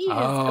 He is.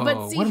 Oh,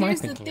 but see,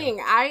 here's the thing.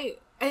 I,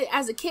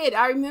 as a kid,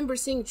 I remember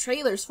seeing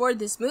trailers for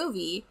this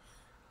movie,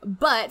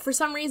 but for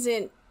some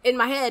reason, in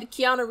my head,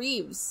 Keanu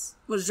Reeves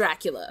was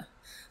Dracula.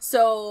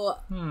 So...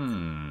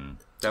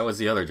 That was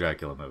the other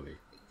Dracula movie.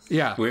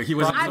 Yeah. Where he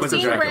wasn't I've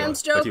seen Dracula, Bram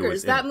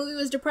Stoker's. That movie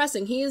was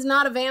depressing. He is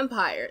not a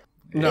vampire.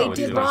 No,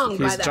 they did wrong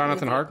by that. He's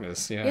Jonathan movie.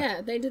 Harkness, yeah.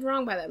 Yeah, they did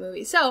wrong by that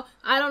movie. So,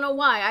 I don't know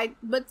why.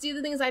 But see,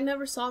 the thing is, I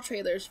never saw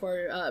trailers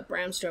for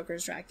Bram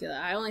Stoker's Dracula.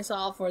 I only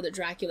saw for the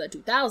Dracula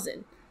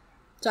 2000.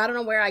 So, I don't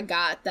know where I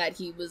got that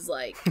he was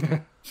like...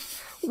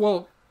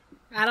 Well,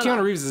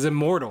 Keanu Reeves is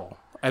immortal.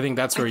 I think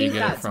that's where you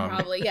get it from.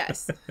 Probably,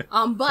 yes.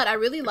 But I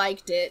really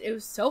liked it. It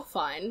was so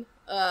fun.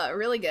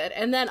 Really good.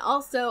 And then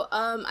also,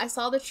 I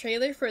saw the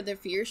trailer for the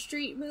Fear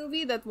Street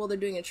movie they're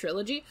doing a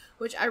trilogy,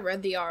 which I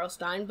read the R.L.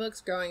 Stine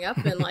books growing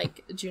up in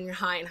like junior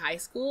high and high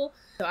school.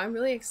 So I'm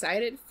really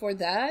excited for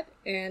that.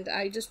 And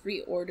I just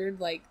reordered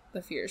like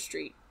the Fear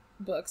Street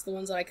books, the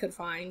ones that I could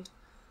find.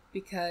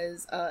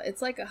 because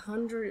it's like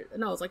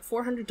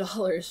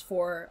 $400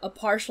 for a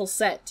partial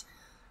set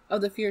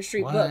of the Fear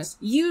Street books.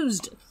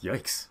 Used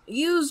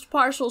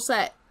partial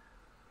set.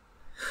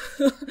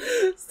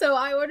 So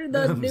I ordered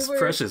the newer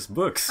precious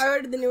books. I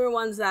ordered the newer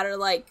ones that are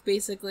like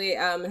basically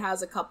it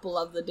has a couple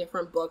of the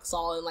different books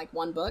all in like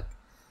one book.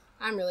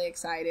 I'm really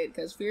excited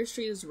because Fear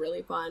Street is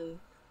really fun.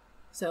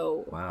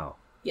 So wow.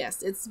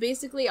 Yes, it's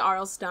basically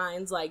R.L.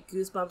 Stine's like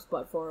Goosebumps,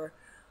 but for,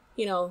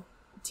 you know,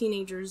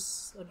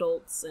 teenagers,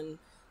 adults, and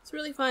it's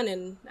really fun.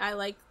 And I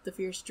like the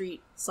Fear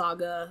Street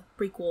saga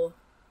prequel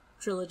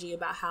trilogy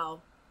about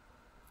how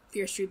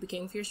Fear Street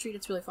became Fear Street.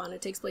 It's really fun.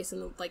 It takes place in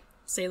the like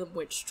Salem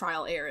witch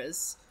trial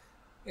eras,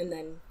 and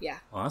then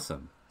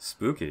awesome,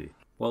 spooky.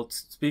 Well,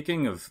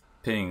 speaking of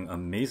paying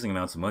amazing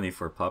amounts of money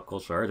for pop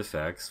culture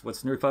artifacts,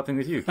 what's nerd popping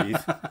with you,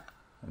 Keith?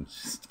 I'm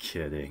just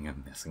kidding.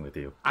 I'm messing with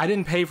you. I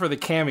didn't pay for the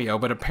cameo,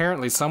 but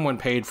apparently someone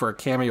paid for a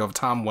cameo of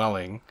Tom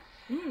Welling.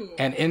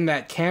 And in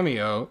that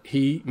cameo,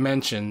 he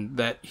mentioned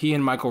that he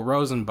and Michael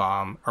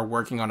Rosenbaum are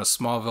working on a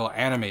Smallville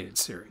animated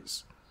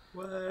series.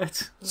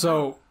 What?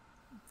 So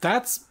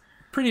that's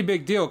pretty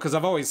big deal, because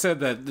I've always said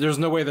that there's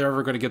no way they're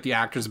ever going to get the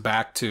actors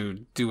back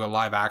to do a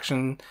live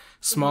action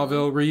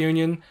Smallville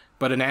reunion.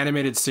 But an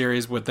animated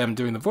series with them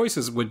doing the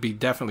voices would be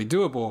definitely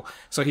doable.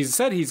 So he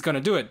said he's going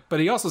to do it, but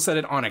he also said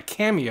it on a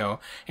Cameo.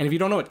 And if you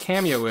don't know what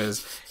Cameo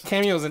is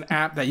an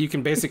app that you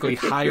can basically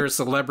hire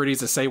celebrities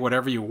to say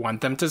whatever you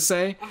want them to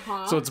say.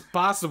 So it's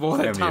possible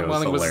that Tom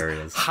Welling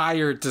was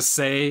hired to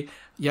say,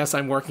 yes,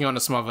 I'm working on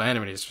a Smallville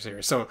animated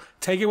series. So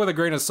take it with a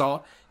grain of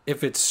salt.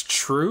 If it's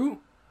true,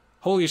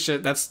 holy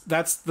shit, that's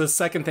the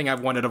second thing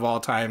I've wanted of all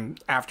time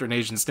after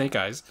Shang-Chi and Snake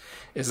Eyes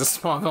is a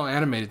Smallville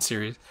animated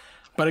series.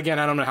 But again,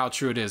 I don't know how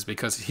true it is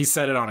because he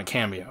said it on a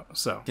Cameo.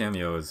 So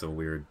Cameo is a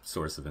weird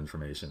source of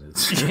information.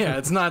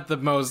 It's not the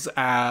most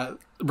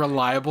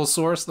reliable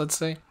source, let's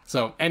say.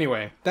 So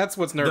anyway, that's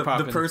what's nerd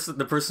popping.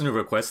 The person who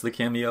requests the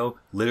Cameo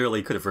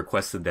literally could have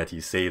requested that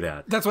he say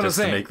that. That's what I'm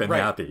saying. To make them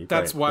happy.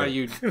 That's why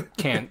you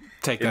can't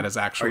take that as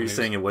actual news. Are you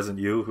saying it wasn't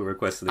you who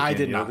requested the Cameo?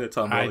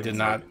 I did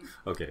not.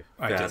 Okay,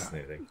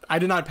 fascinating. I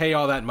did not pay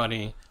all that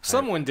money.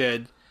 Someone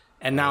did,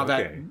 and now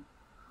that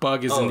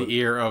bug is in the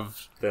ear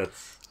of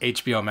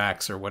HBO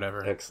Max or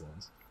whatever.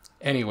 Excellent.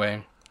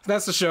 Anyway,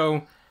 that's the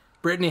show.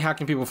 Brittany, how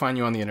can people find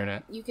you on the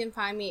internet? You can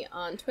find me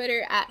on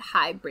Twitter at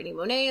Hi Brittany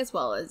Monet, as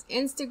well as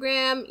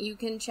Instagram. You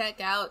can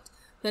check out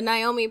the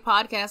Naomi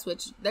podcast,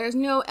 which there's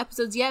no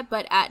episodes yet,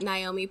 but at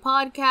Naomi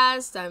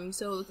Podcast. I'm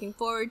so looking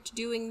forward to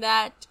doing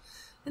that.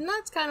 And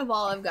that's kind of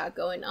all I've got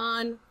going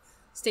on.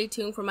 Stay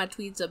tuned for my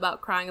tweets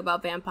about crying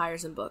about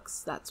vampires and books.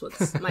 That's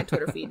what's my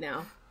Twitter feed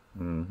now.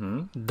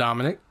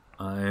 Dominic?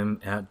 I'm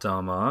at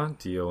Domah,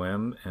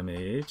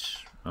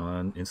 DOMMAH,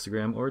 on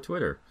Instagram or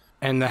Twitter.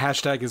 And the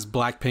hashtag is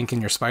Blackpink in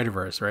your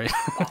Spider-Verse, right?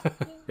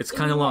 It's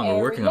kind of long. We're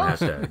working on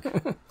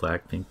hashtag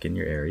Blackpink in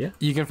your area.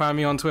 You can find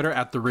me on Twitter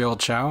at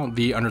 @TheRealChow,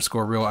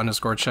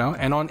 _real_Chow,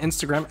 and on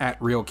Instagram at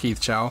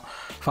RealKeithChow.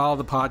 Follow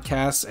the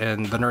podcast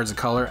and The Nerds of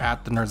Color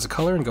at The Nerds of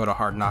Color, and go to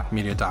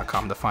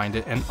hardknockmedia.com to find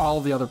it, and all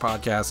of the other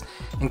podcasts,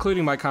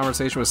 including my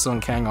conversation with Sung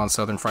Kang on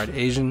Southern Fried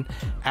Asian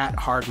at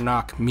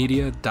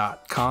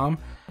hardknockmedia.com.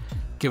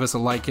 Give us a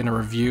like and a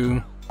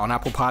review on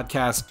Apple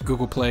Podcasts,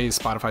 Google Play,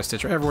 Spotify,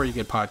 Stitcher, everywhere you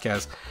get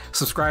podcasts.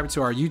 Subscribe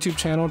to our YouTube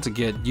channel to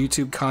get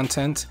YouTube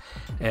content,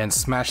 and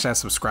smash that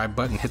subscribe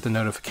button, hit the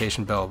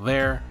notification bell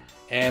there.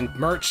 And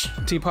merch,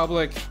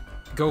 TeePublic,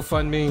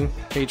 GoFundMe,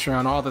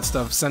 Patreon, all that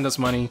stuff. Send us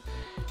money.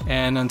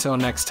 And until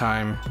next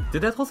time.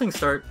 Did that whole thing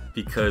start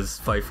because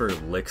Pfeiffer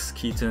licks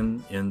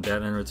Keaton in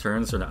Batman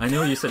Returns? Or not? I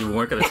know you said we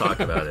weren't going to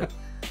talk about it.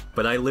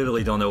 But I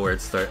literally don't know where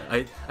it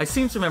started. I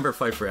seem to remember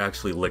Pfeiffer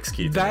actually licks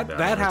Keaton.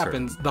 That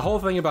happens. The whole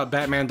thing about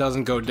Batman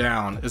Doesn't Go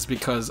Down is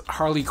because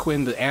Harley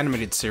Quinn, the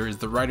animated series,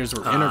 the writers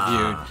were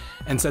interviewed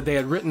and said they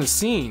had written a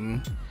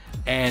scene,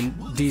 and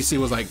DC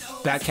was like,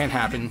 that can't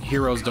happen.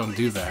 Heroes don't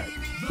do that.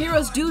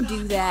 Heroes do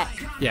that.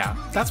 Yeah,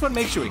 that's what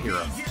makes you a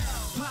hero.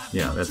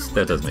 Yeah,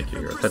 that does make you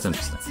a hero. That's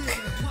interesting.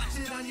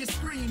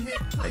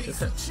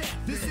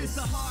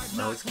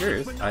 I was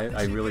curious.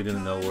 I really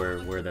didn't know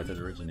where that had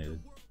originated.